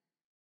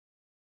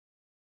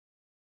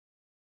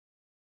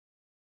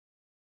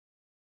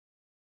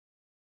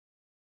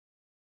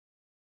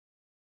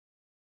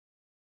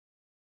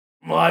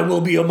 I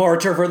will be a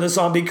martyr for the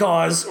zombie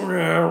cause.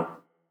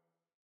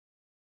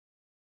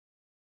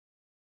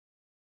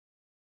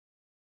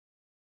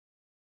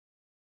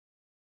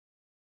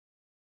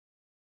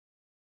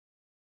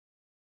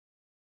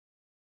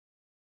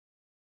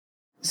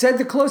 Said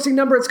the closing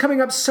number, it's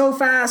coming up so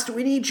fast.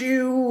 We need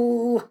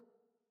you.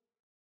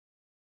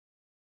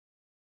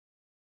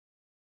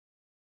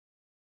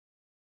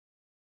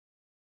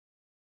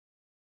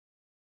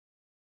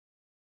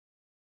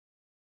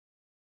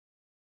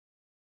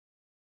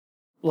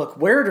 Look,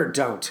 wear it or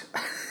don't.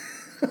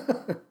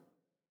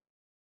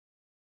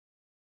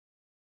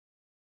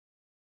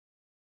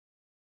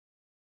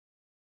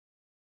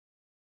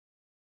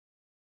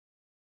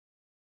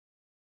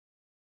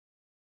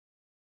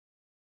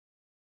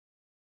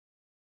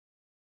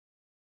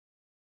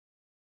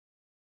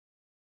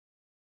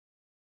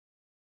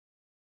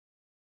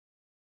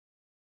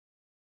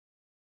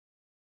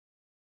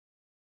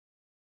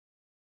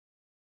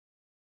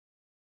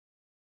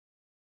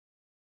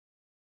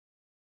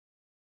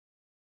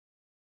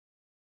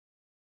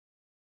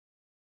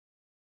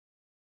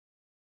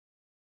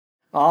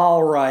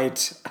 All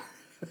right.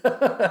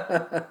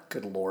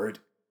 Good lord.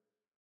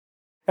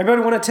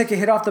 Everybody want to take a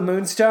hit off the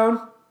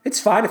moonstone? It's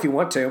fine if you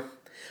want to.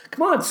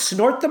 Come on,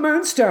 snort the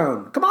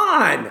moonstone. Come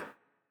on!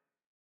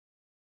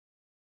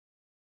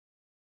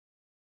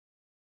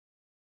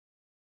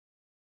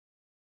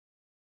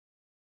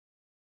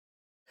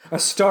 A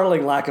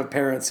startling lack of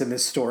parents in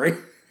this story.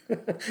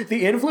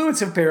 The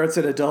influence of parents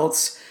and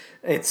adults,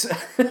 it's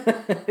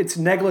it's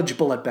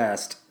negligible at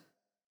best.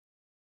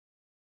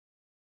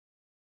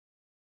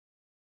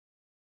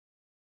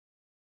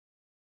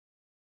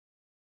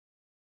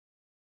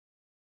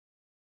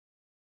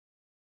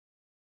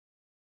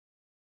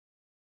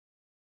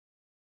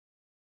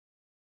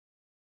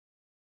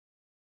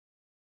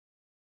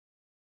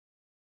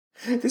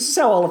 This is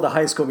how all of the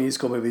High School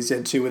Musical movies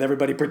end too, with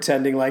everybody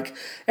pretending like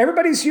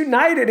everybody's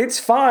united, it's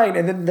fine.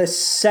 And then the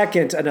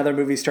second another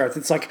movie starts,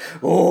 it's like,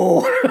 oh,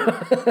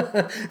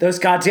 those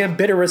goddamn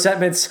bitter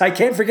resentments. I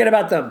can't forget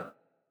about them.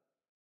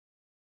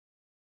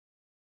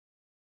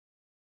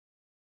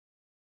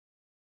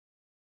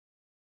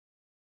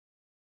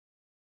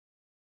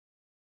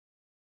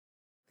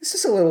 This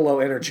is a little low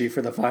energy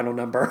for the final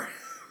number.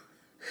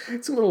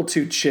 It's a little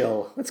too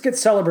chill. Let's get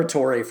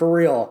celebratory, for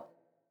real.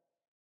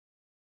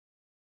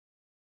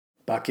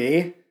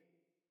 Bucky?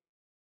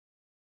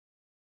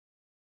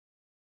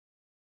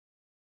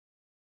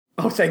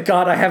 Oh, thank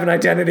God I have an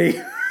identity.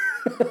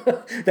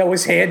 That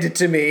was handed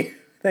to me.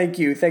 Thank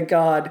you, thank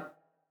God.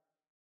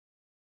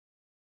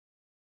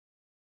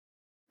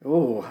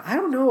 Oh, I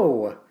don't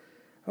know.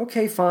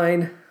 Okay,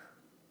 fine.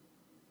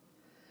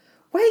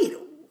 Wait.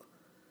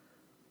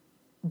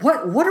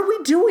 What are we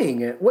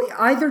doing? Wait,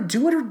 either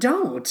do it or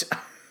don't.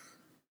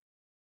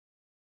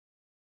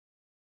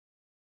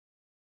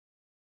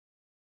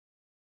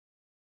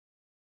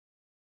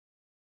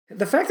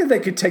 The fact that they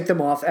could take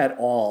them off at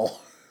all,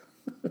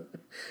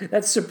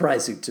 that's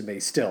surprising to me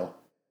still.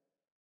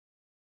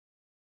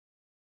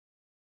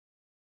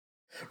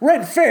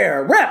 Red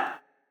Fair,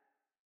 rep!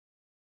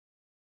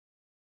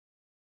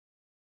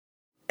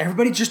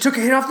 Everybody just took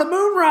a hit off the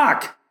moon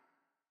rock!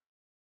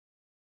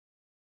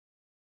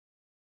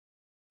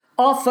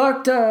 All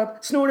fucked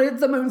up, snorted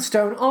the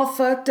moonstone, all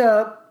fucked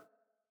up.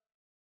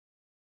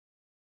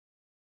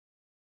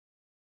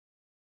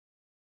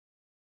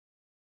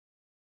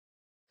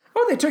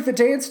 Oh, they took the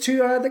dance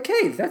to the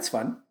cave. That's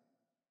fun.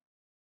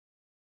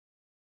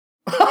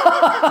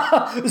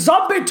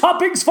 Zombie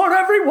toppings for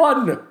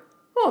everyone!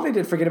 Oh, they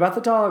did forget about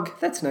the dog.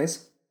 That's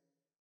nice.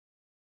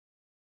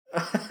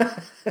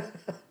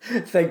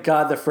 Thank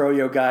God the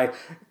Froyo guy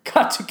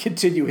got to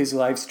continue his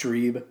live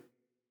stream.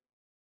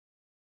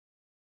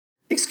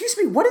 Excuse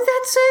me, what did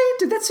that say?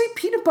 Did that say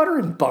peanut butter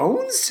and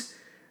bones?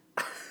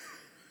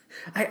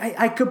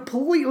 I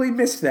completely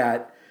missed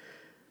that.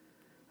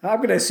 I'm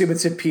going to assume it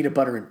said peanut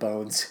butter and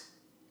bones.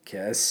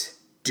 Guess.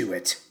 Do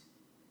it.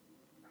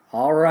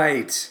 All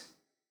right.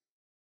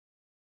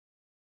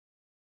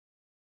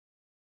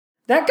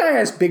 That guy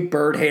has big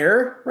bird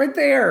hair right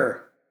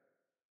there.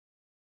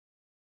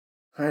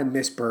 I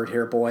miss bird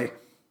hair, boy.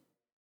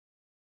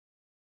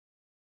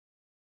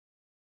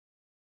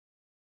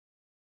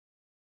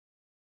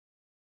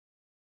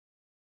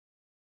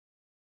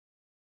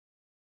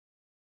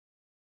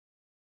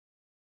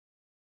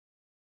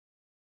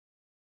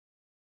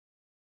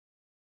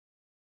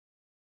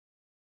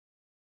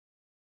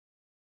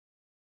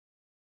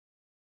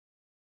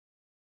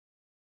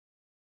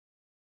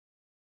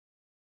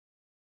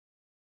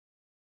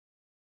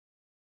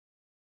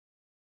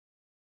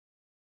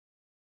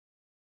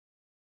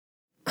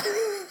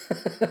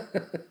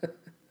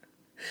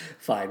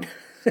 Fine.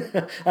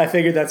 I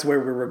figured that's where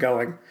we were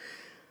going.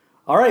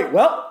 All right,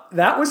 well,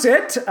 that was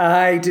it.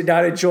 I did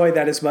not enjoy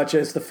that as much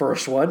as the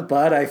first one,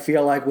 but I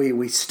feel like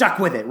we stuck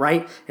with it,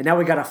 right? And now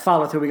we got to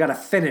follow through. We got to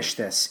finish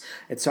this.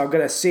 And so I'm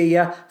going to see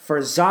you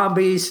for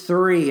Zombies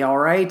 3, all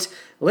right?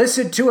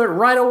 Listen to it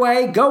right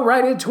away. Go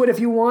right into it if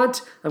you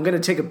want. I'm going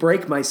to take a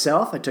break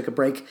myself. I took a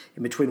break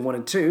in between 1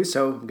 and 2,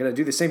 so I'm going to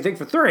do the same thing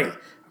for 3,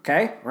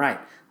 okay? All right,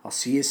 I'll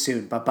see you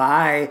soon.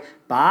 Bye-bye.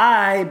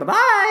 Bye.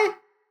 Bye-bye.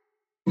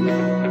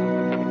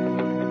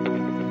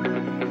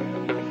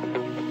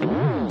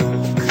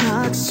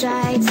 Clock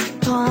strikes